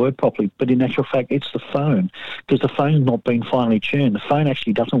doesn't work properly. But in actual fact, it's the phone, because the phone's not been finely tuned. The phone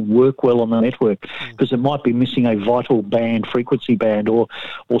actually doesn't work well on the network because it might be missing a vital band, frequency band, or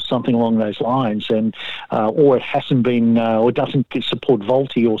something along those lines, and or it hasn't been, or doesn't support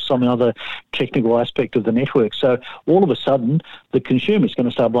VoLTE or some other technical aspect of the network. So all of a sudden, the consumer's going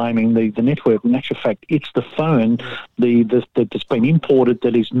to start blaming the network. In actual fact, it's the phone that's been imported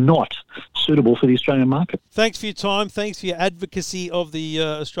that is not suitable for the Australian market. Thanks for your time. Thanks for your advocacy of the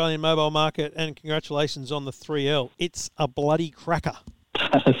Australian mobile market, and congratulations on the 3L. It's a bloody cracker.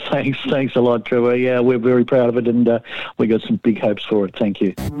 Thanks a lot, Trevor. Yeah, we're very proud of it, and we got some big hopes for it. Thank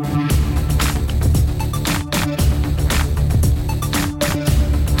you.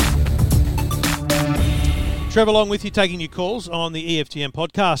 Trevor Long with you, taking your calls on the EFTM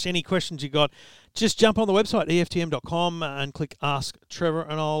podcast. Any questions you got, just jump on the website, EFTM.com, and click Ask Trevor,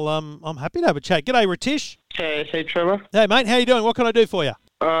 and I'm happy to have a chat. G'day, Ratish. Hey, Trevor. Hey, mate, how you doing? What can I do for you?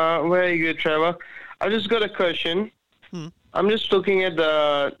 Very good, Trevor. I just got a question. I'm just looking at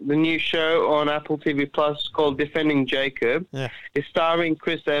the new show on Apple TV Plus called Defending Jacob. Yeah. It's starring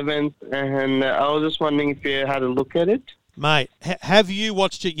Chris Evans, and I was just wondering if you had a look at it. Mate, have you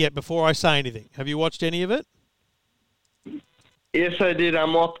watched it yet before I say anything? Have you watched any of it? Yes, I did.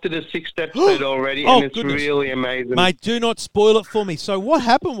 I'm up to the 6th episode already, Oh, and it's goodness. really amazing. Mate, do not spoil it for me. So what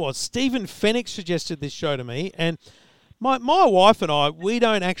happened was Stephen Fennick suggested this show to me, and my wife and I, we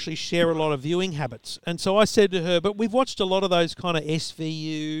don't actually share a lot of viewing habits. And so I said to her, but we've watched a lot of those kind of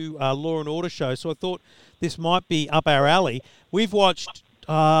SVU, Law and Order shows, so I thought this might be up our alley. We've watched,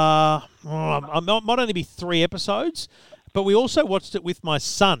 might only be 3 episodes, but we also watched it with my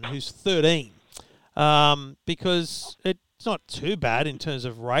son, who's 13, because it's not too bad in terms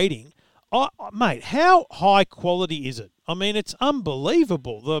of rating. Mate, how high quality is it? I mean, it's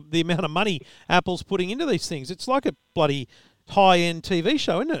unbelievable, the amount of money Apple's putting into these things. It's like a bloody high-end TV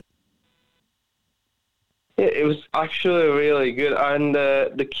show, isn't it? Yeah, it was actually really good. And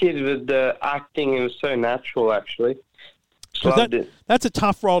the kid with the acting, it was so natural, actually. Loved it. That's a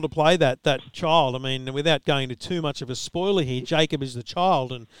tough role to play, that child. I mean, without going to too much of a spoiler here, Jacob is the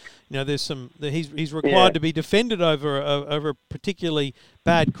child, and there's he's required to be defended over a particularly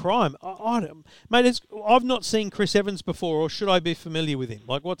bad crime. Mate, I've not seen Chris Evans before, or should I be familiar with him?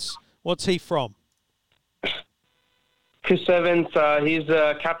 Like, what's he from? Chris Evans, he's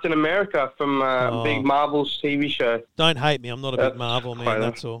Captain America from big Marvel's TV show. Don't hate me, I'm not a big Marvel man.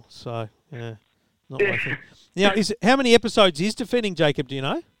 That's all. So yeah, not my thing. Now, how many episodes is Defending Jacob, do you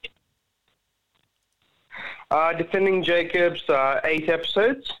know? Defending Jacob's 8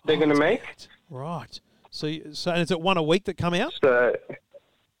 episodes they're going to make. Right. So and is it one a week that come out? So,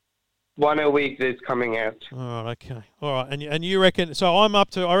 one a week that's coming out. All right, okay. All right, and you reckon, so I'm up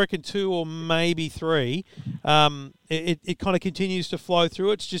to, I reckon 2 or maybe 3. It kind of continues to flow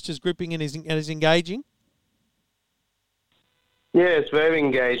through. It's just as gripping and as engaging. Yeah, it's very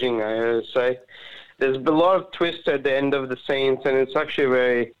engaging, I would say. There's a lot of twists at the end of the scenes, and it's actually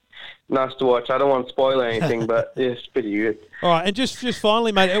very nice to watch. I don't want to spoil anything, but it's pretty good. All right, and just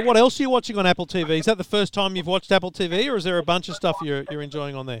finally, mate, what else are you watching on Apple TV? Is that the first time you've watched Apple TV, or is there a bunch of stuff you're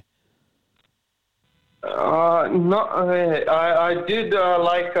enjoying on there? I did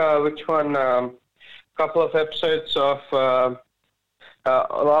like which one? Couple of episodes of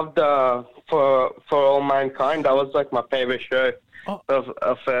loved for All Mankind. That was like my favorite show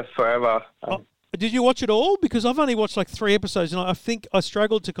of forever. Did you watch it all? Because I've only watched like 3 episodes, and I think I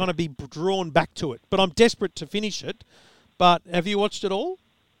struggled to kind of be drawn back to it. But I'm desperate to finish it. But have you watched it all?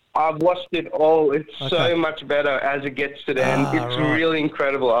 I've watched it all. It's so much better as it gets to the end. It's really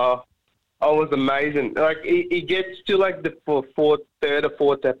incredible. I was amazing. Like it gets to like the third or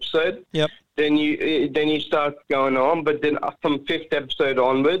fourth episode. Yep. Then you start going on, but then from 5th episode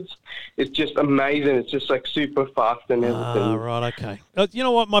onwards, it's just amazing. It's just like super fast and everything. Right, okay. You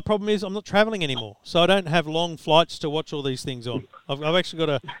know what? My problem is I'm not travelling anymore, so I don't have long flights to watch all these things on. I've actually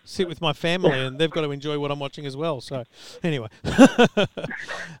got to sit with my family, and they've got to enjoy what I'm watching as well. So, anyway,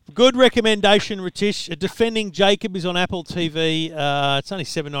 good recommendation, Ritish. Defending Jacob is on Apple TV. It's only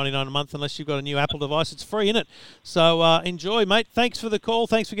 $7.99 a month unless you've got a new Apple device. It's free, isn't it? So enjoy, mate. Thanks for the call.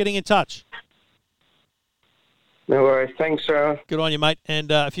 Thanks for getting in touch. No worries. Thanks, Sarah. Good on you, mate.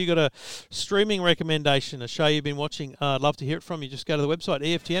 And if you've got a streaming recommendation, a show you've been watching, I'd love to hear it from you. Just go to the website,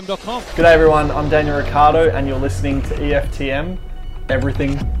 EFTM.com. G'day, everyone. I'm Daniel Ricciardo, and you're listening to EFTM,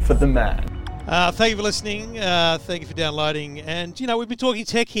 everything for the man. Thank you for listening. Thank you for downloading. And, we've been talking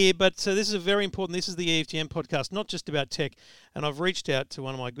tech here, but this is a very important. This is the EFTM podcast, not just about tech. And I've reached out to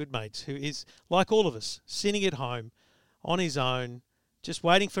one of my good mates who is, like all of us, sitting at home on his own, just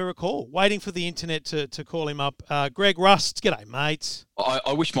waiting for a call, waiting for the internet to call him up. Greg Rust, g'day, mate.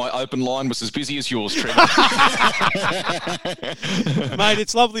 I wish my open line was as busy as yours, Trevor. Mate,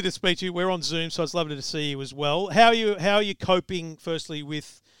 it's lovely to speak to you. We're on Zoom, so it's lovely to see you as well. How are you coping, firstly,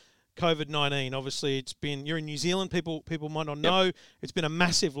 with COVID-19? Obviously, you're in New Zealand. People might not know. It's been a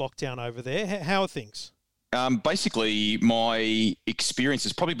massive lockdown over there. How are things? Basically, my experience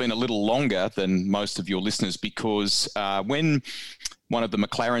has probably been a little longer than most of your listeners because when one of the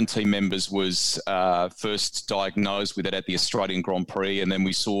McLaren team members was first diagnosed with it at the Australian Grand Prix, and then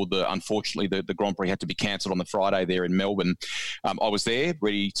we saw unfortunately the Grand Prix had to be cancelled on the Friday there in Melbourne. I was there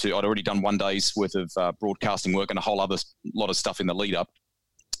I'd already done 1 day's worth of broadcasting work and a whole other lot of stuff in the lead up.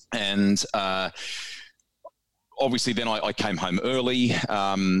 And obviously then I came home early.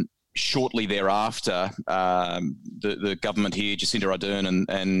 Shortly thereafter, the government here, Jacinda Ardern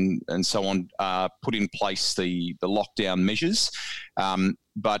and so on, put in place the lockdown measures.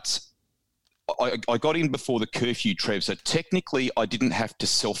 But I got in before the curfew, Trev, so technically I didn't have to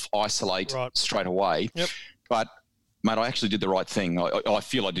self-isolate straight away. Yep. But Mate, I actually did the right thing. I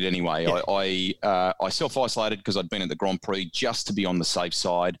feel I did anyway. Yeah. I self-isolated because I'd been at the Grand Prix just to be on the safe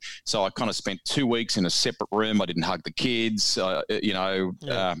side. So I kind of spent 2 weeks in a separate room. I didn't hug the kids.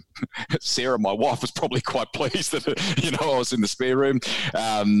 Sarah, my wife, was probably quite pleased that I was in the spare room,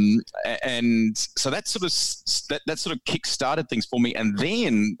 and so that sort of kick-started things for me. And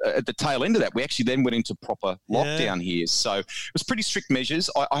then at the tail end of that, we actually then went into proper lockdown here. So it was pretty strict measures.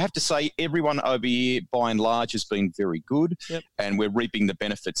 I have to say, everyone over here, by and large, has been very good, and we're reaping the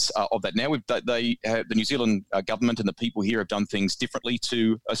benefits of that now. The New Zealand government and the people here have done things differently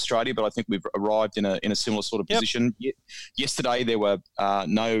to Australia, but I think we've arrived in a similar sort of position. Yesterday there were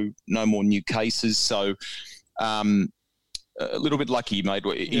no more new cases, so a little bit lucky, mate.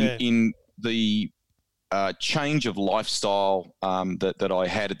 In the change of lifestyle that I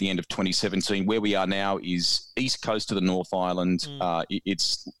had at the end of 2017, where we are now is east coast of the North Island.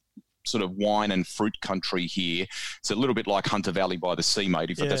 It's sort of wine and fruit country here. It's a little bit like Hunter Valley by the sea,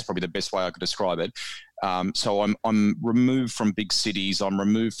 mate. That's probably the best way I could describe it. So I'm removed from big cities. I'm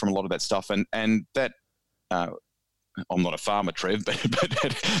removed from a lot of that stuff, and that. I'm not a farmer, Trev, but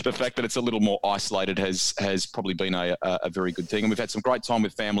the fact that it's a little more isolated has probably been a very good thing. And we've had some great time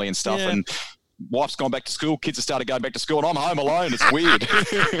with family and stuff. And wife's gone back to school, kids have started going back to school, and I'm home alone. It's weird.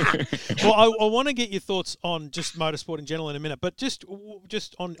 Well, I want to get your thoughts on just motorsport in general in a minute, but just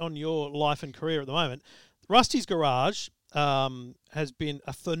on your life and career at the moment. Rusty's Garage has been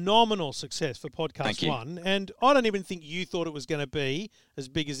a phenomenal success for Podcast One, and I don't even think you thought it was going to be as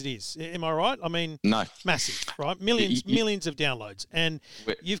big as it is. Am I right? I mean, no, massive, right? Millions of downloads, and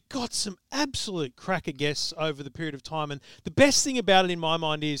you've got some absolute cracker guests over the period of time. And the best thing about it, in my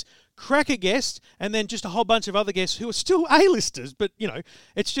mind, is cracker guest, and then just a whole bunch of other guests who are still A-listers, but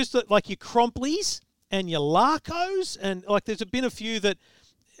it's just that, like your Crompleys and your Larkos, and like there's been a few that,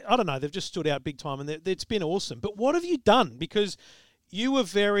 I don't know, they've just stood out big time, and it's been awesome. But what have you done? Because you were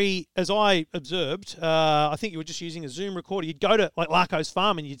very, as I observed, I think you were just using a Zoom recorder. You'd go to like Larko's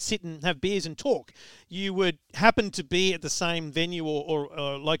farm and you'd sit and have beers and talk. You would happen to be at the same venue or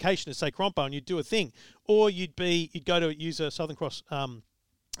location as, say, Crompo, and you'd do a thing. Or you'd go to use a Southern Cross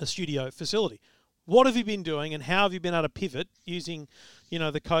a studio facility. What have you been doing, and how have you been able to pivot using, the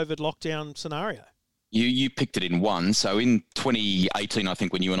COVID lockdown scenario? You picked it in one. So in 2018, I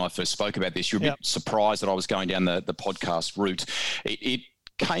think when you and I first spoke about this, you were a bit surprised that I was going down the podcast route. It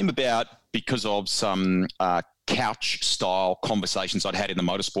came about because of some couch-style conversations I'd had in the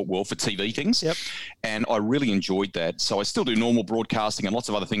motorsport world for TV things. And I really enjoyed that. So I still do normal broadcasting and lots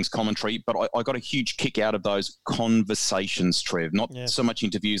of other things, commentary, but I got a huge kick out of those conversations, Trev. Not so much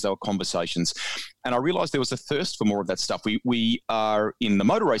interviews, they were conversations. And I realised there was a thirst for more of that stuff. We are in the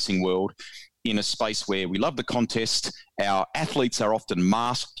motor racing world in a space where we love the contest. Our athletes are often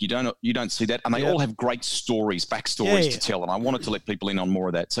masked. You don't see that, and they all have great stories, backstories to tell. And I wanted to let people in on more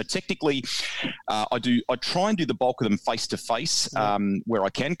of that. So technically, I try and do the bulk of them face to face where I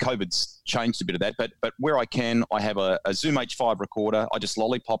can. COVID's changed a bit of that, but where I can, I have a Zoom H5 recorder. I just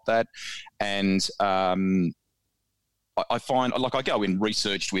lollipop that, and I find, like, I go in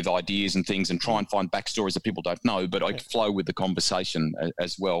researched with ideas and things and try and find backstories that people don't know, but I flow with the conversation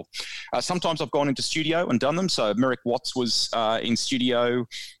as well. Sometimes I've gone into studio and done them. So Merrick Watts was in studio.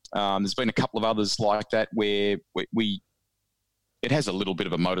 There's been a couple of others like that where it has a little bit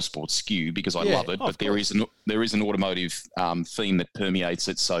of a motorsport skew because I love it, but there is an automotive theme that permeates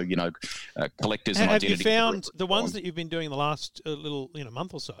it. So, collectors and identity. Have you found the ones that you've been doing the last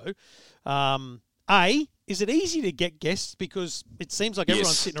month or so, is it easy to get guests because it seems like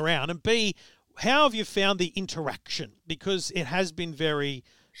everyone's sitting around? And B, how have you found the interaction? Because it has been very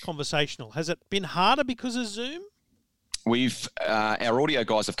conversational. Has it been harder because of Zoom? Our audio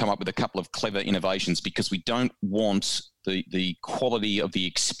guys have come up with a couple of clever innovations because we don't want the quality of the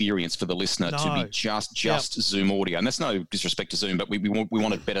experience for the listener to be just Zoom audio. And that's no disrespect to Zoom, but we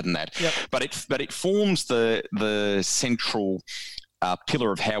want it better than that. But it forms the central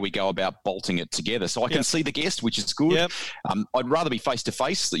pillar of how we go about bolting it together. So I can see the guest, which is good. I'd rather be face to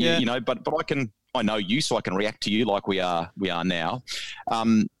face, but I know you, so I can react to you like we are now.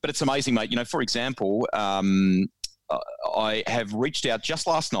 But it's amazing, mate. For example, I have reached out just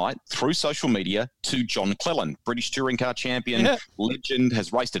last night through social media to John Cleland, British touring car champion, legend,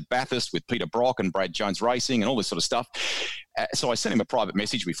 has raced at Bathurst with Peter Brock and Brad Jones Racing and all this sort of stuff. So I sent him a private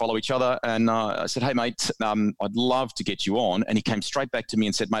message. We follow each other. And I said, hey, mate, I'd love to get you on. And he came straight back to me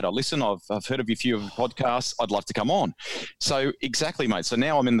and said, mate, I've heard of a few of your podcasts. I'd love to come on. So exactly, mate. So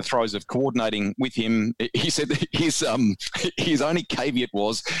now I'm in the throes of coordinating with him. He said his only caveat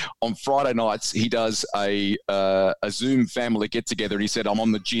was on Friday nights he does a Zoom family get together, and he said, I'm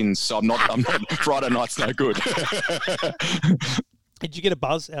on the gin, so I'm not Friday night's no good. Did you get a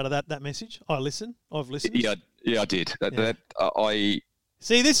buzz out of that message? I've listened. Yeah, I did.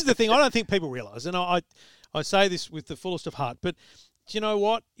 See, this is the thing I don't think people realise, and I say this with the fullest of heart, but do you know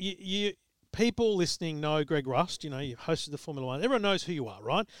what? You people listening know Greg Rust. You hosted the Formula One. Everyone knows who you are,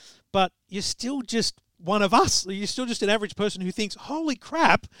 right? But you're still just one of us. You're still just an average person who thinks, holy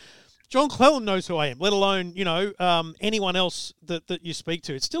crap, John Cleland knows who I am, let alone, anyone else that you speak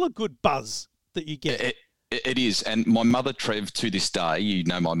to. It's still a good buzz that you get. It is. And my mother, Trev, to this day, you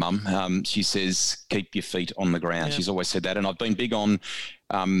know my mum, she says, keep your feet on the ground. Yeah. She's always said that. And I've been big on,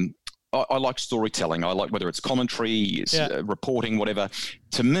 I like storytelling. I like whether it's commentary, reporting, whatever.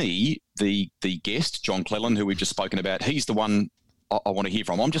 To me, the guest, John Cleland, who we've just spoken about, he's the one I want to hear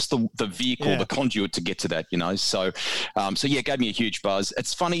from. I'm just the vehicle, the conduit to get to that, So yeah, it gave me a huge buzz.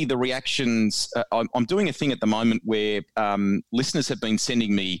 It's funny, the reactions. I'm doing a thing at the moment where listeners have been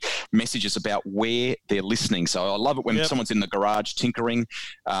sending me messages about where they're listening. So I love it when someone's in the garage tinkering.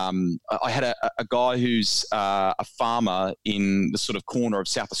 I had a guy who's a farmer in the sort of corner of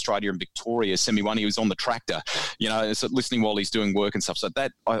South Australia and Victoria send me one. He was on the tractor, so listening while he's doing work and stuff. So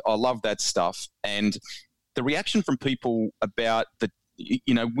that I love that stuff. And the reaction from people about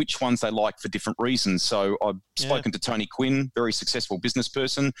which ones they like for different reasons. So I've spoken to Tony Quinn, very successful business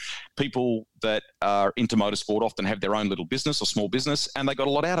person. People that are into motorsport often have their own little business or small business, and they got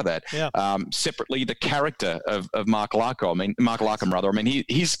a lot out of that. Yeah. Separately, the character of Mark Larkham,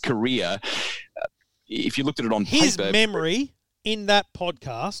 his career, if you looked at it on his paper, memory in that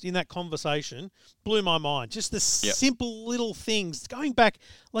podcast, in that conversation, blew my mind. Just the simple little things going back,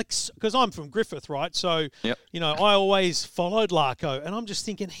 because I'm from Griffith, right? So, I always followed Larko, and I'm just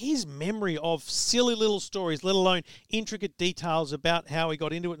thinking his memory of silly little stories, let alone intricate details about how he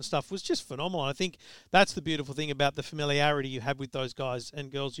got into it and stuff, was just phenomenal. I think that's the beautiful thing about the familiarity you have with those guys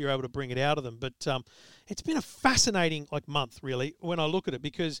and girls. You're able to bring it out of them. But it's been a fascinating month, really, when I look at it,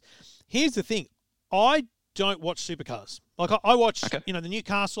 because here's the thing. I don't watch supercars. I watch, the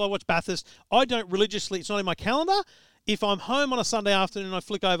Newcastle, I watch Bathurst. I don't religiously, it's not in my calendar. If I'm home on a Sunday afternoon, I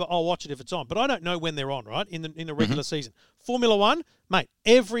flick over, I'll watch it if it's on. But I don't know when they're on, right, in the regular season. Formula One, mate,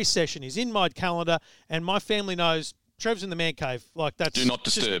 every session is in my calendar, and my family knows Trev's in the man cave. That's do not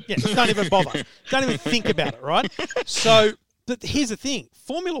disturb. Don't even bother. Don't even think about it, right? So, but here's the thing.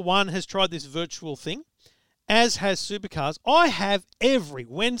 Formula One has tried this virtual thing, as has supercars. I have every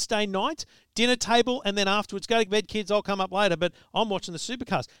Wednesday night dinner table, and then afterwards, go to bed, kids, I'll come up later, but I'm watching the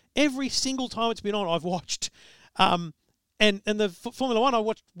supercars. Every single time it's been on, I've watched. And the Formula One, I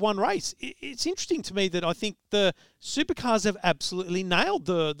watched one race. It's interesting to me that I think the supercars have absolutely nailed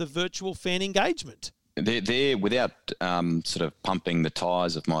the virtual fan engagement. They're without sort of pumping the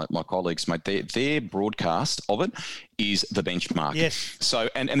tyres of my colleagues, mate, their broadcast of it is the benchmark. Yes. So,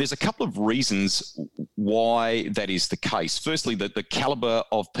 and there's a couple of reasons why that is the case. Firstly, the caliber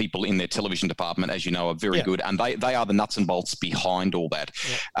of people in their television department, as you know, are very good, and they are the nuts and bolts behind all that.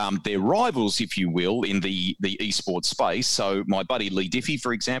 Yeah. Their rivals, if you will, in the esports space. So my buddy Lee Diffie,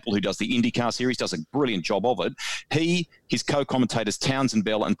 for example, who does the IndyCar series, does a brilliant job of it. His co-commentators, Townsend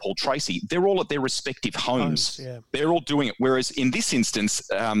Bell and Paul Tracy, they're all at their respective homes. They're all doing it. Whereas in this instance,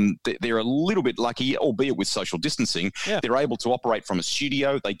 they're a little bit lucky, albeit with social distancing. Yeah. They're able to operate from a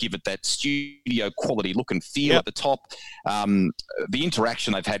studio. They give it that studio quality look and feel at the top. The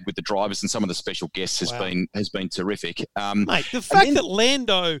interaction they've had with the drivers and some of the special guests has been terrific. Mate, the fact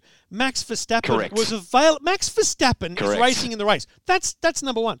that Max Verstappen was available. Max Verstappen is racing in the race. That's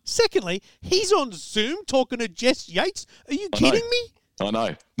number one. Secondly, he's on Zoom talking to Jess Yates. Are you kidding me? I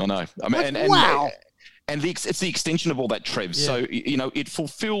know. I mean, wow. And it's the extension of all that, Trev. Yeah. So, it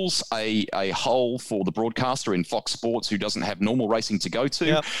fulfills a hole for the broadcaster in Fox Sports who doesn't have normal racing to go to.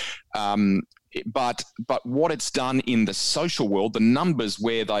 Yep. But what it's done in the social world, the numbers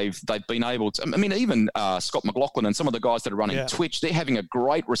where they've been able to, even Scott McLaughlin and some of the guys that are running Twitch, they're having a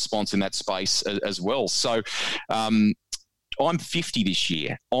great response in that space as well. So, I'm 50 this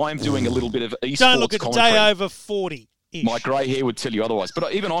year. I'm doing a little bit of esports commentary. Don't look a day over 40. My grey hair would tell you otherwise.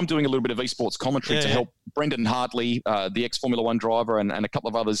 But even I'm doing a little bit of esports commentary to help Brendan Hartley, the ex-Formula One driver, and a couple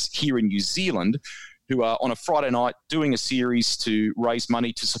of others here in New Zealand who are on a Friday night doing a series to raise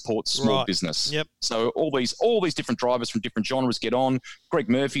money to support small business. Yep. So all these different drivers from different genres get on. Greg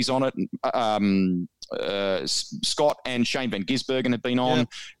Murphy's on it. Scott and Shane Van Gisbergen have been on.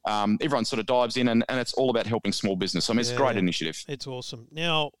 Everyone sort of dives in, and it's all about helping small business. I mean, it's a great initiative. It's awesome.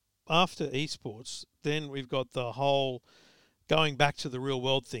 Now, after esports, then we've got the whole going back to the real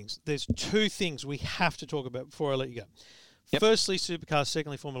world things. There's two things we have to talk about before I let you go. Yep. Firstly, Supercars.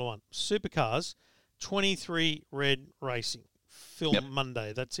 Secondly, Formula One. Supercars, 23 Red Racing. Phil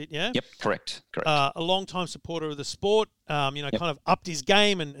Monday. That's it, yeah? Yep, correct. A long-time supporter of the sport, kind of upped his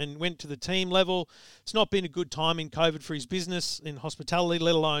game and went to the team level. It's not been a good time in COVID for his business in hospitality,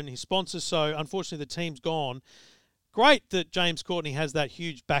 let alone his sponsors. So, unfortunately, the team's gone. Great that James Courtney has that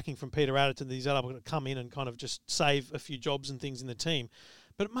huge backing from Peter Adderton that he's able to come in and kind of just save a few jobs and things in the team.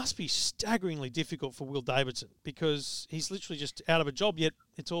 But it must be staggeringly difficult for Will Davidson because he's literally just out of a job, yet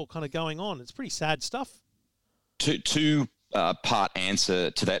it's all kind of going on. It's pretty sad stuff. Part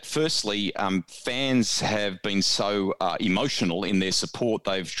answer to that. Firstly, fans have been so emotional in their support.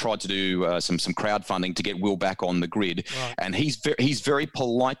 They've tried to do some crowdfunding to get Will back on the grid, and he's very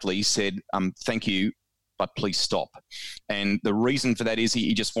politely said, "Thank you, but please stop." And the reason for that is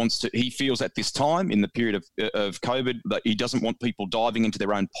he just wants to. He feels at this time in the period of COVID that he doesn't want people diving into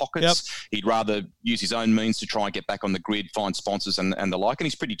their own pockets. He'd rather use his own means to try and get back on the grid, find sponsors and the like. And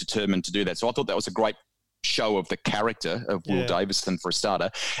he's pretty determined to do that. So I thought that was a great show of the character of Will Davidson for a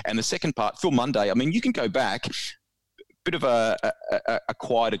starter. And the second part, Phil Monday, I mean, you can go back, bit of a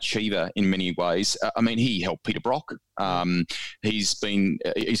quiet achiever in many ways. I mean, he helped Peter Brock. He's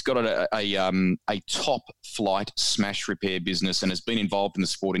got a top flight smash repair business and has been involved in the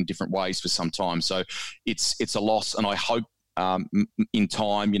sport in different ways for some time. So it's a loss. And I hope in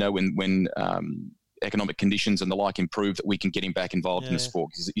time, when economic conditions and the like improve, that we can get him back involved in the sport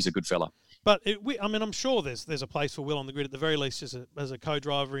because he's a good fella. But I'm sure there's a place for Will on the grid at the very least as a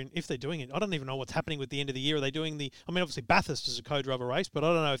co-driver. If they're doing it, I don't even know what's happening with the end of the year. Are they doing obviously Bathurst is a co-driver race, but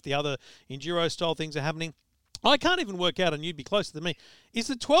I don't know if the other enduro style things are happening. I can't even work out, and you'd be closer than me. Is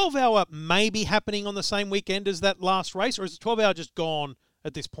the 12-hour maybe happening on the same weekend as that last race, or is the 12-hour just gone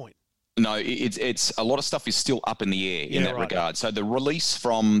at this point? No, it's a lot of stuff is still up in the air in that regard. So the release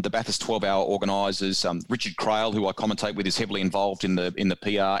from the Bathurst 12-hour organisers, Richard Crail, who I commentate with, is heavily involved in the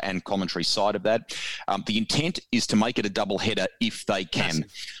PR and commentary side of that. The intent is to make it a double header if they can.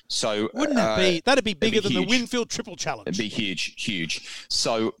 Massive. So wouldn't that be? That'd be bigger than the Winfield Triple Challenge. It'd be huge.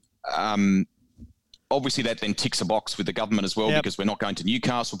 So. Obviously, that then ticks a box with the government as well because we're not going to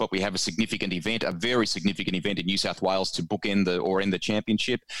Newcastle, but we have a very significant event in New South Wales to bookend end the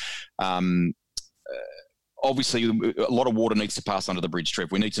championship. Obviously, a lot of water needs to pass under the bridge,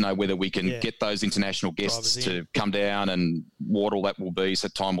 Trev. We need to know whether we can get those international guests to come down and what all that will be. So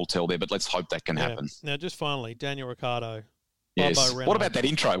time will tell there, but let's hope that can happen. Now, just finally, Daniel Ricciardo. Yes. What about that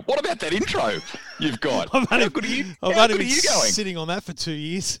intro you've got? I've only been going? Sitting on that for 2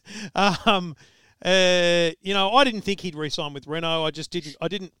 years. I didn't think he'd re-sign with Renault. I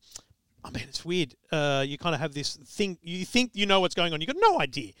didn't. I mean, it's weird. You kind of have this thing. You think you know what's going on. You've got no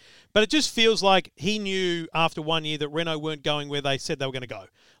idea. But it just feels like he knew after 1 year that Renault weren't going where they said they were going to go.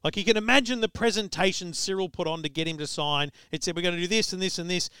 Like, you can imagine the presentation Cyril put on to get him to sign. It said, we're going to do this and this and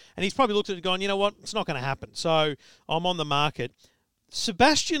this. And he's probably looked at it going, you know what? It's not going to happen. So I'm on the market.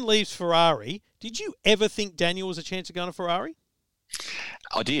 Sebastian leaves Ferrari. Did you ever think Daniel was a chance of going to Ferrari?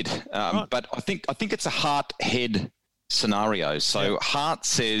 I did, but I think it's a heart-head scenario. So heart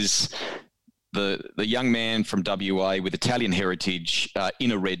says the young man from WA with Italian heritage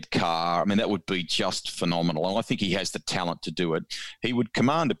in a red car. I mean, that would be just phenomenal, and I think he has the talent to do it. He would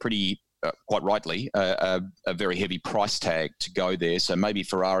command a pretty, quite rightly, a very heavy price tag to go there. So maybe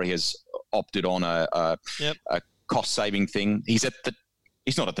Ferrari has opted on a cost-saving thing. He's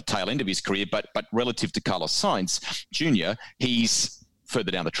not at the tail end of his career, but relative to Carlos Sainz Jr., he's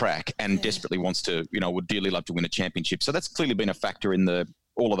further down the track and desperately wants to, would dearly love to win a championship. So that's clearly been a factor in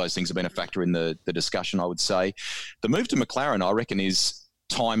all of those things have been a factor in the discussion, I would say. The move to McLaren, I reckon, is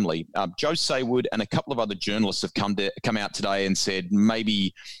timely. Joe Saywood and a couple of other journalists have come out today and said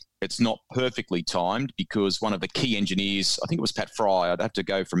maybe it's not very timed because one of the key engineers, I think it was Pat Fry, I'd have to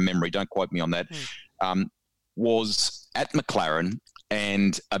go from memory, don't quote me on that, was at McLaren.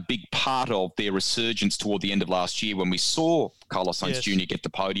 And a big part of their resurgence toward the end of last year when we saw Carlos Sainz Jr. get the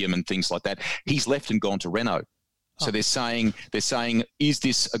podium and things like that, he's left and gone to Renault. So they're saying, is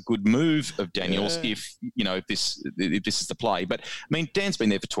this a good move of Daniel's if this is the play? But I mean, Dan's been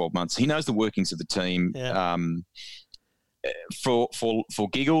there for 12 months. He knows the workings of the team. Yeah. For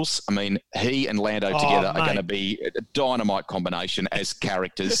giggles, I mean, he and Lando together are going to be a dynamite combination as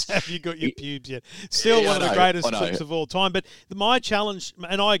characters. Have you got your pubes yet? Still one of the greatest clips of all time. But my challenge,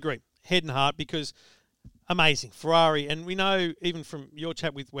 and I agree, head and heart, because amazing. Ferrari, and we know even from your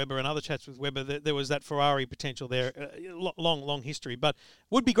chat with Webber and other chats with Webber that there was that Ferrari potential there, long history. But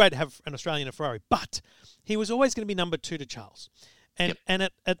would be great to have an Australian in Ferrari. But he was always going to be number 2 to Charles. And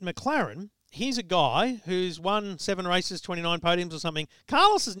at McLaren, here's a guy who's won 7 races, 29 podiums or something.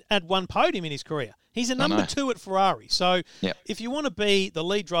 Carlos has had 1 podium in his career. He's a number 2 at Ferrari. So if you want to be the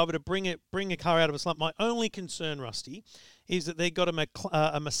lead driver to bring a car out of a slump, my only concern, Rusty, is that they've got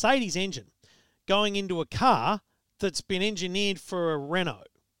a Mercedes engine going into a car that's been engineered for a Renault.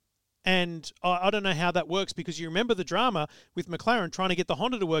 And I don't know how that works, because you remember the drama with McLaren trying to get the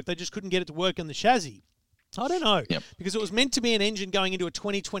Honda to work. They just couldn't get it to work in the chassis. I don't know, because it was meant to be an engine going into a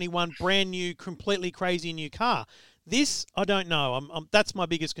 2021 brand new, completely crazy new car. This, I don't know. That's my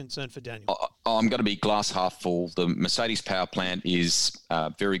biggest concern for Daniel. I'm going to be glass half full. The Mercedes power plant is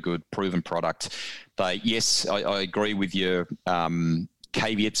a very good, proven product. I agree with your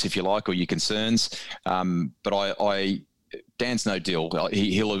caveats, if you like, or your concerns. But Dan's no deal.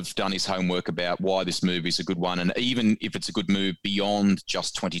 He'll have done his homework about why this move is a good one, and even if it's a good move beyond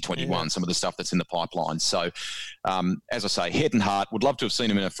just 2021, some of the stuff that's in the pipeline. So, as I say, head and heart, would love to have seen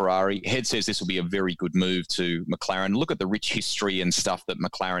him in a Ferrari. Head says this will be a very good move to McLaren. Look at the rich history and stuff that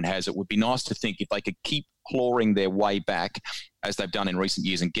McLaren has. It would be nice to think if they could keep clawing their way back, as they've done in recent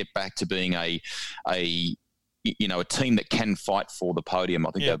years, and get back to being a team that can fight for the podium.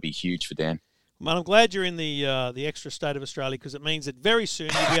 I think that would be huge for Dan. Man, I'm glad you're in the extra state of Australia, because it means that very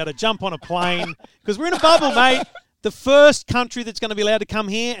soon you'll be able to jump on a plane, because we're in a bubble, mate. The first country that's going to be allowed to come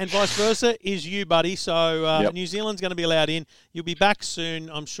here and vice versa is you, buddy. So New Zealand's going to be allowed in. You'll be back soon.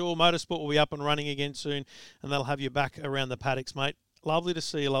 I'm sure Motorsport will be up and running again soon, and they'll have you back around the paddocks, mate. Lovely to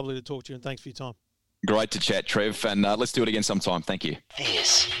see you. Lovely to talk to you, and thanks for your time. Great to chat, Trev, and let's do it again sometime. Thank you.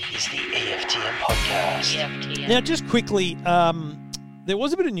 This is the EFTM podcast. Now, just quickly, there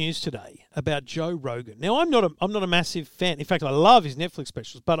was a bit of news today about Joe Rogan. Now, I'm not a massive fan. In fact, I love his Netflix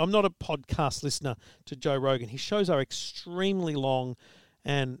specials, but I'm not a podcast listener to Joe Rogan. His shows are extremely long,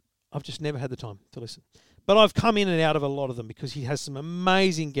 and I've just never had the time to listen. But I've come in and out of a lot of them because he has some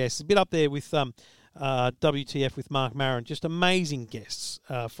amazing guests. A bit up there with WTF with Mark Maron, just amazing guests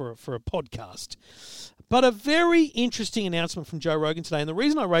for a podcast. But a very interesting announcement from Joe Rogan today, and the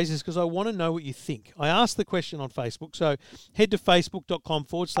reason I raise this is because I want to know what you think. I asked the question on Facebook, so head to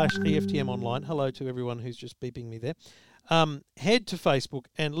facebook.com/EFTM online. Hello to everyone who's just beeping me there. Head to Facebook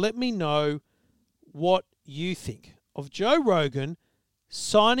and let me know what you think of Joe Rogan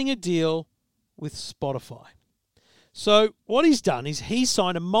signing a deal with Spotify. So what he's done is he's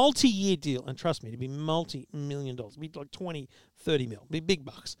signed a multi-year deal, and trust me, it'd be multi-million dollars. It'd be like 20, 30 mil. It'd be big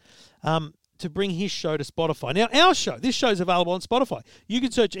bucks. To bring his show to Spotify. Now, our show, this show is available on Spotify. You can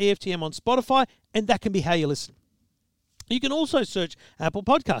search EFTM on Spotify, and that can be how you listen. You can also search Apple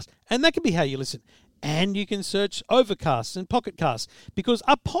Podcasts, and that can be how you listen. And you can search Overcast and Pocket Cast, because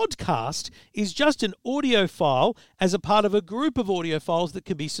a podcast is just an audio file as a part of a group of audio files that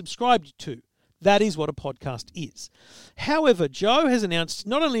can be subscribed to. That is what a podcast is. However, Joe has announced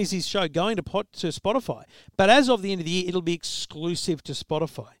not only is his show going to Spotify, but as of the end of the year, it'll be exclusive to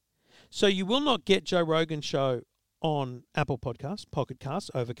Spotify. So you will not get Joe Rogan's show on Apple Podcasts, Pocket Casts,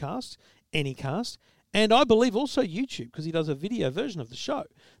 Overcast, Anycast, and I believe also YouTube, because he does a video version of the show.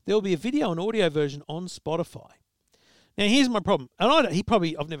 There will be a video and audio version on Spotify. Now, here's my problem. And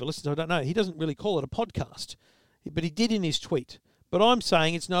I've never listened to it, I don't know. He doesn't really call it a podcast, but he did in his tweet. But I'm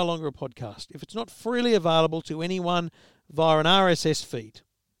saying it's no longer a podcast. If it's not freely available to anyone via an RSS feed,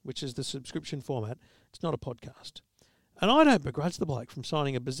 which is the subscription format, it's not a podcast. And I don't begrudge the bloke from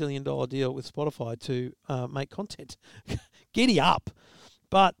signing a bazillion-dollar deal with Spotify to make content. Giddy up.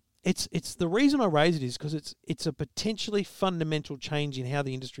 But it's the reason I raise it is because it's a potentially fundamental change in how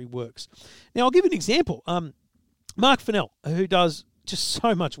the industry works. Now, I'll give you an example. Mark Fennell, who does just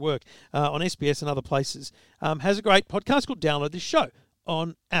so much work on SBS and other places, has a great podcast called Download This Show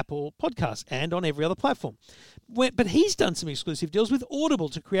on Apple Podcasts and on every other platform. But he's done some exclusive deals with Audible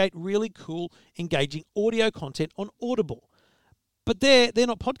to create really cool, engaging audio content on Audible. But they're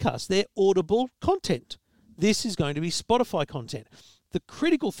not podcasts, they're Audible content. This is going to be Spotify content. The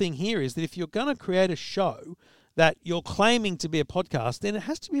critical thing here is that if you're going to create a show that you're claiming to be a podcast, then it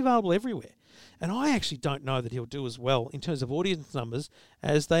has to be available everywhere. And I actually don't know that he'll do as well in terms of audience numbers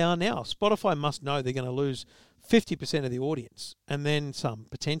as they are now. Spotify must know they're going to lose 50% of the audience and then some,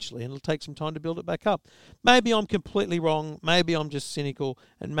 potentially, and it'll take some time to build it back up. Maybe I'm completely wrong. Maybe I'm just cynical,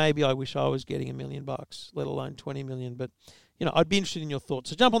 and maybe I wish I was getting $1 million, let alone 20 million. But, I'd be interested in your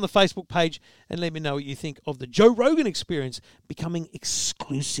thoughts. So jump on the Facebook page and let me know what you think of the Joe Rogan experience becoming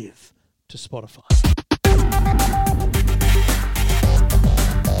exclusive to Spotify.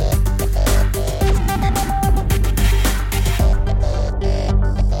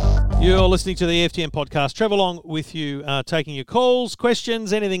 You're listening to the EFTM podcast. Trevor Long with you, taking your calls,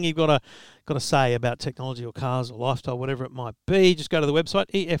 questions, anything you've got to say about technology or cars or lifestyle, whatever it might be. Just go to the website,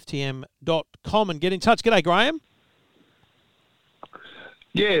 EFTM.com, and get in touch. G'day, Graham.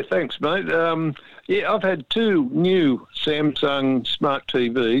 Yeah, thanks, mate. I've had two new Samsung smart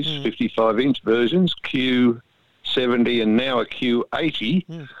TVs, 55-inch versions, Q70 and now a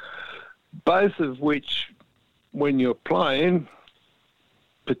Q80, both of which, when you're playing,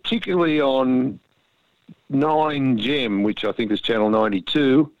 particularly on 9Gem, which I think is channel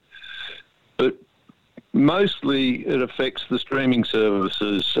 92, but mostly it affects the streaming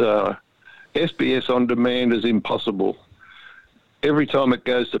services. SBS on demand is impossible. Every time it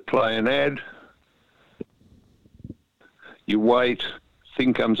goes to play an ad, you wait,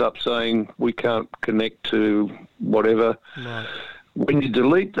 thing comes up saying we can't connect to whatever. Right. When you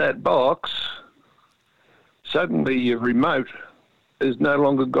delete that box, suddenly your remote has no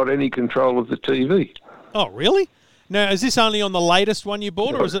longer got any control of the TV. Oh, really? Now, is this only on the latest one you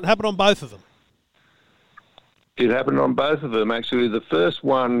bought, or has it happened on both of them? It happened on both of them, actually. The first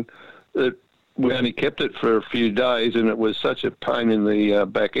one, we only kept it for a few days, and it was such a pain in the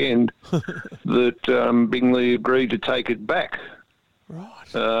back end that Bingley agreed to take it back.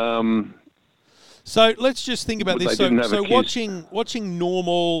 Right. So let's just think about this. So watching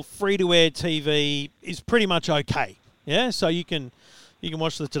normal free-to-air TV is pretty much okay. Yeah, so you can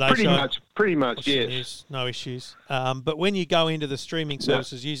watch the Today Show. Pretty much, yes. News, no issues. But when you go into the streaming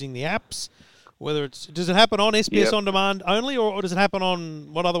services using the apps, does it happen on SBS On Demand only, or does it happen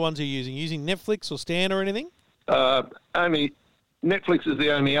on what other ones are you using? Using Netflix or Stan or anything? Only Netflix is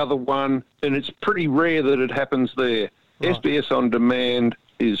the only other one, and it's pretty rare that it happens there. Right. SBS On Demand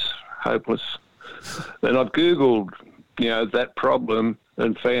is hopeless. And I've Googled, that problem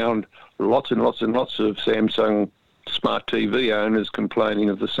and found lots and lots and lots of Samsung smart TV owners complaining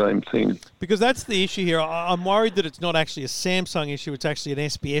of the same thing. Because that's the issue here. I'm worried that it's not actually a Samsung issue, it's actually an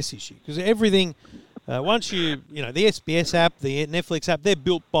SBS issue. Because everything, once the SBS app, the Netflix app, they're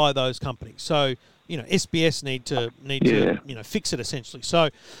built by those companies. So, SBS need to fix it essentially. So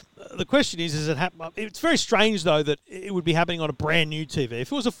the question is it happen? It's very strange though that it would be happening on a brand new TV.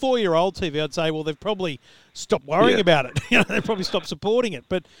 If it was a 4-year-old TV, I'd say, well, they've probably stopped worrying about it. They've probably stopped supporting it.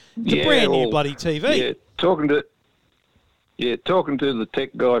 But it's a brand new bloody TV. Yeah, talking to the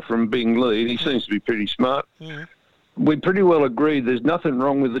tech guy from Bingley, he seems to be pretty smart. Mm-hmm. We pretty well agree there's nothing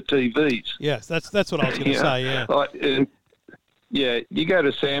wrong with the TVs. Yes, that's what I was going to say, yeah. You go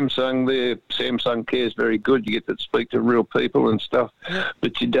to Samsung there, Samsung Care's very good. You get to speak to real people and stuff,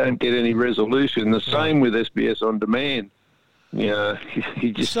 but you don't get any resolution. The same with SBS On Demand.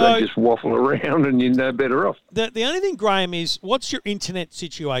 They just waffle around and you're no better off. The only thing, Graham, is what's your internet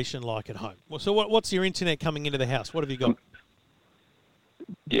situation like at home? So what's your internet coming into the house? What have you got?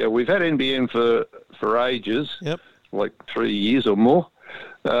 Yeah, we've had NBN for ages, like 3 years or more,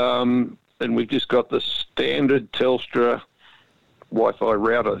 and we've just got the standard Telstra Wi-Fi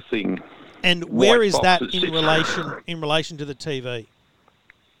router thing. And where is that in relation to the TV?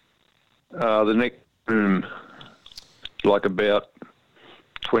 The next room, like about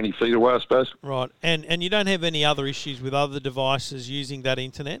 20 feet away, I suppose. Right, and you don't have any other issues with other devices using that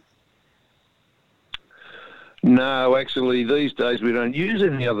internet? No, actually, these days we don't use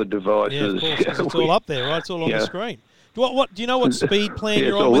any other devices. Yeah, of course, 'cause it's all up there, right? It's all on the screen. Do you know what speed plan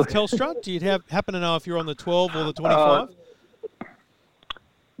you're on with Telstra? Do you happen to know if you're on the 12 or the 25?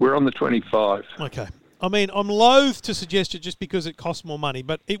 We're on the 25. Okay. I mean, I'm loath to suggest it just because it costs more money,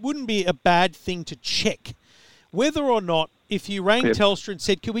 but it wouldn't be a bad thing to check whether or not, if you rang Telstra and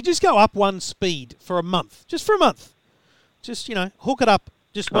said, can we just go up one speed for a month? Just for a month. Just, hook it up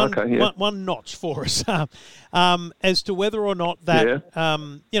just one notch for us as to whether or not that,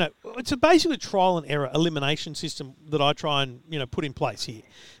 it's a basically trial and error elimination system that I try and, put in place here,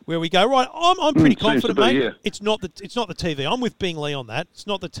 where we go, right, I'm pretty confident, mate. It's not the TV. I'm with Bingley on that. It's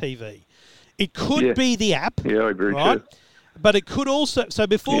not the TV. It could be the app. Yeah, I agree right? too. But it could also, so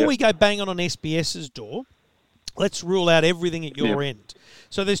before we go bang on SBS's door, let's rule out everything at your end.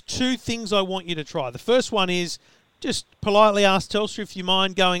 So there's two things I want you to try. The first one is, just politely ask Telstra if you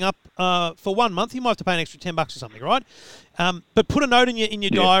mind going up for 1 month. You might have to pay an extra $10 or something, right? But put a note in your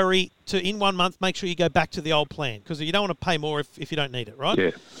diary to, in 1 month, make sure you go back to the old plan, because you don't want to pay more if you don't need it, right?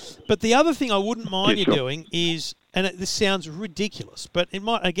 Yeah. But the other thing I wouldn't mind you doing is, and this sounds ridiculous, but it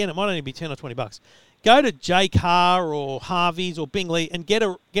might only be $10 or $20. Go to J-Car or Harvey's or Bingley and get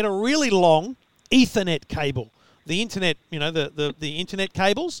a really long Ethernet cable, the internet, the internet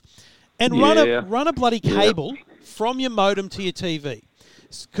cables, and run a bloody cable from your modem to your TV.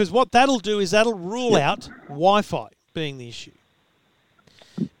 Because what that'll do is that'll rule out Wi-Fi being the issue.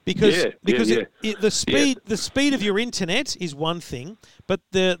 Because the speed of your internet is one thing, but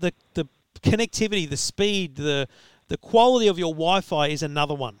the connectivity, the speed, the quality of your Wi-Fi is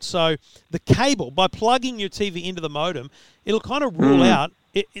another one. So the cable, by plugging your TV into the modem, it'll kind of rule out.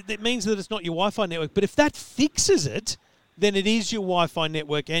 It means that it's not your Wi-Fi network. But if that fixes it, then it is your Wi-Fi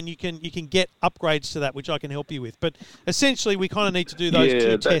network, and you can get upgrades to that, which I can help you with. But essentially, we kind of need to do those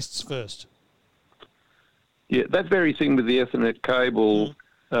two tests first. Yeah, that very thing with the Ethernet cable.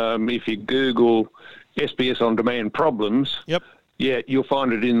 If you Google SBS on demand problems, you'll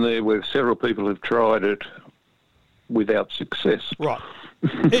find it in there where several people have tried it without success. Right.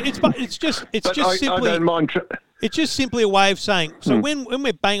 It's just simply a way of saying. So when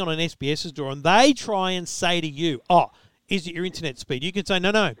we're banging on an SBS's door and they try and say to you, is it your internet speed? You can say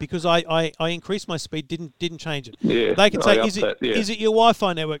no, because I increased my speed, didn't change it. Yeah, they can say, is it your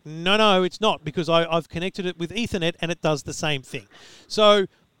Wi-Fi network? No, it's not, because I've connected it with Ethernet and it does the same thing. So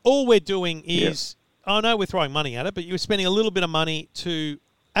all we're doing is, I know we're throwing money at it, but you're spending a little bit of money to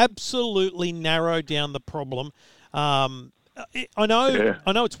absolutely narrow down the problem. I know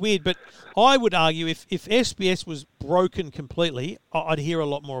it's weird, but I would argue if SBS was broken completely, I'd hear a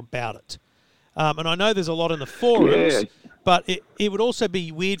lot more about it. And I know there's a lot in the forums, but it would also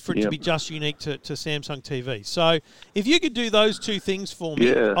be weird for it to be just unique to Samsung TV. So if you could do those two things for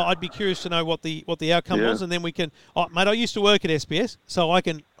me, I'd be curious to know what the outcome was, and then we can. Mate, I used to work at SBS, so I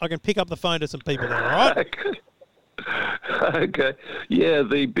can pick up the phone to some people there. All right. Okay. Yeah,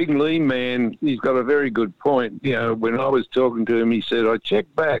 the big lean man, he's got a very good point. You know, when I was talking to him, he said, I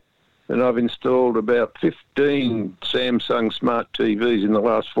checked back and I've installed about 15 Samsung smart TVs in the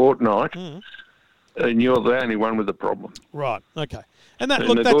last fortnight, and you're the only one with a problem. Right, okay. And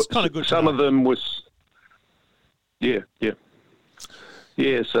that's kind of good. Some of them was, so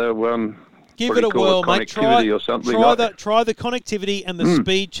give it a whirl, mate. Try the connectivity and the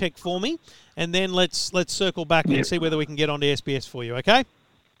speed check for me, and then let's circle back and see whether we can get onto SBS for you, okay?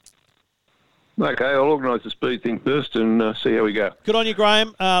 Okay, I'll organise the speed thing first and see how we go. Good on you,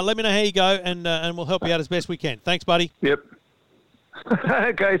 Graham. Let me know how you go, and we'll help you out as best we can. Thanks, buddy. Yep.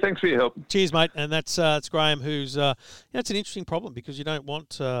 Okay, thanks for your help. Cheers, mate. And that's Graham, who's it's an interesting problem because you don't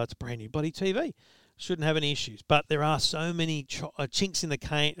want it's a brand new bloody TV. Shouldn't have any issues, but there are so many chinks in the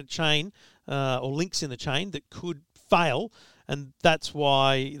chain or links in the chain that could fail, and that's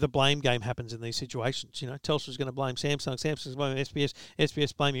why the blame game happens in these situations. You know, Telstra's going to blame Samsung, Samsung's blaming SBS,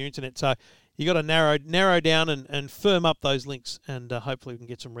 SBS blame your internet. So you got to narrow down and firm up those links, and hopefully we can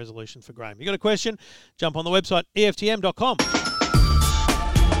get some resolution for Graham. You got a question? Jump on the website EFTM.com.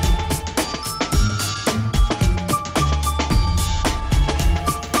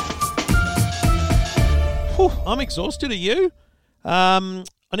 I'm exhausted. Are you? I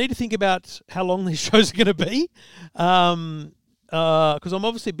need to think about how long these shows are going to be, because I'm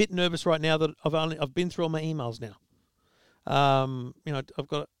obviously a bit nervous right now that I've been through all my emails now.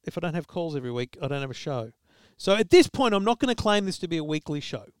 If I don't have calls every week, I don't have a show. So at this point, I'm not going to claim this to be a weekly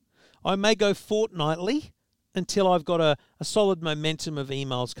show. I may go fortnightly until I've got a solid momentum of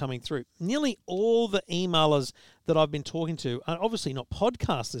emails coming through. Nearly all the emailers that I've been talking to are obviously not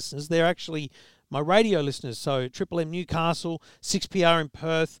podcast listeners. They're actually my radio listeners. So Triple M Newcastle, 6PR in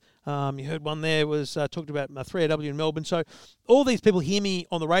Perth. You heard one there was talked about 3AW in Melbourne. So all these people hear me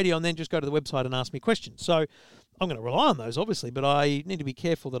on the radio and then just go to the website and ask me questions. So I'm going to rely on those, obviously, but I need to be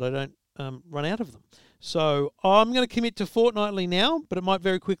careful that I don't run out of them. So I'm going to commit to fortnightly now, but it might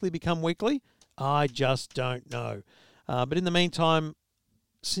very quickly become weekly. I just don't know. But in the meantime,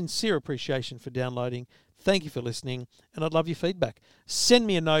 sincere appreciation for downloading. Thank you for listening, and I'd love your feedback. Send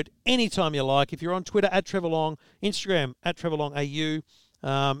me a note anytime you like. If you're on Twitter, @TrevorLong, Instagram, @TrevorLongAU.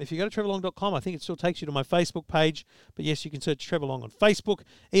 If you go to trevorlong.com, I think it still takes you to my Facebook page. But yes, you can search Trevor Long on Facebook,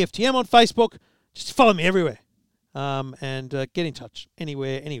 EFTM on Facebook. Just follow me everywhere. And get in touch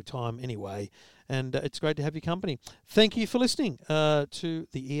anywhere, anytime, anyway. And it's great to have your company. Thank you for listening to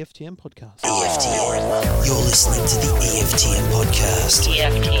the EFTM podcast. EFTM. You're listening to the EFTM podcast.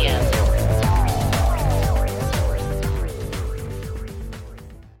 EFTM.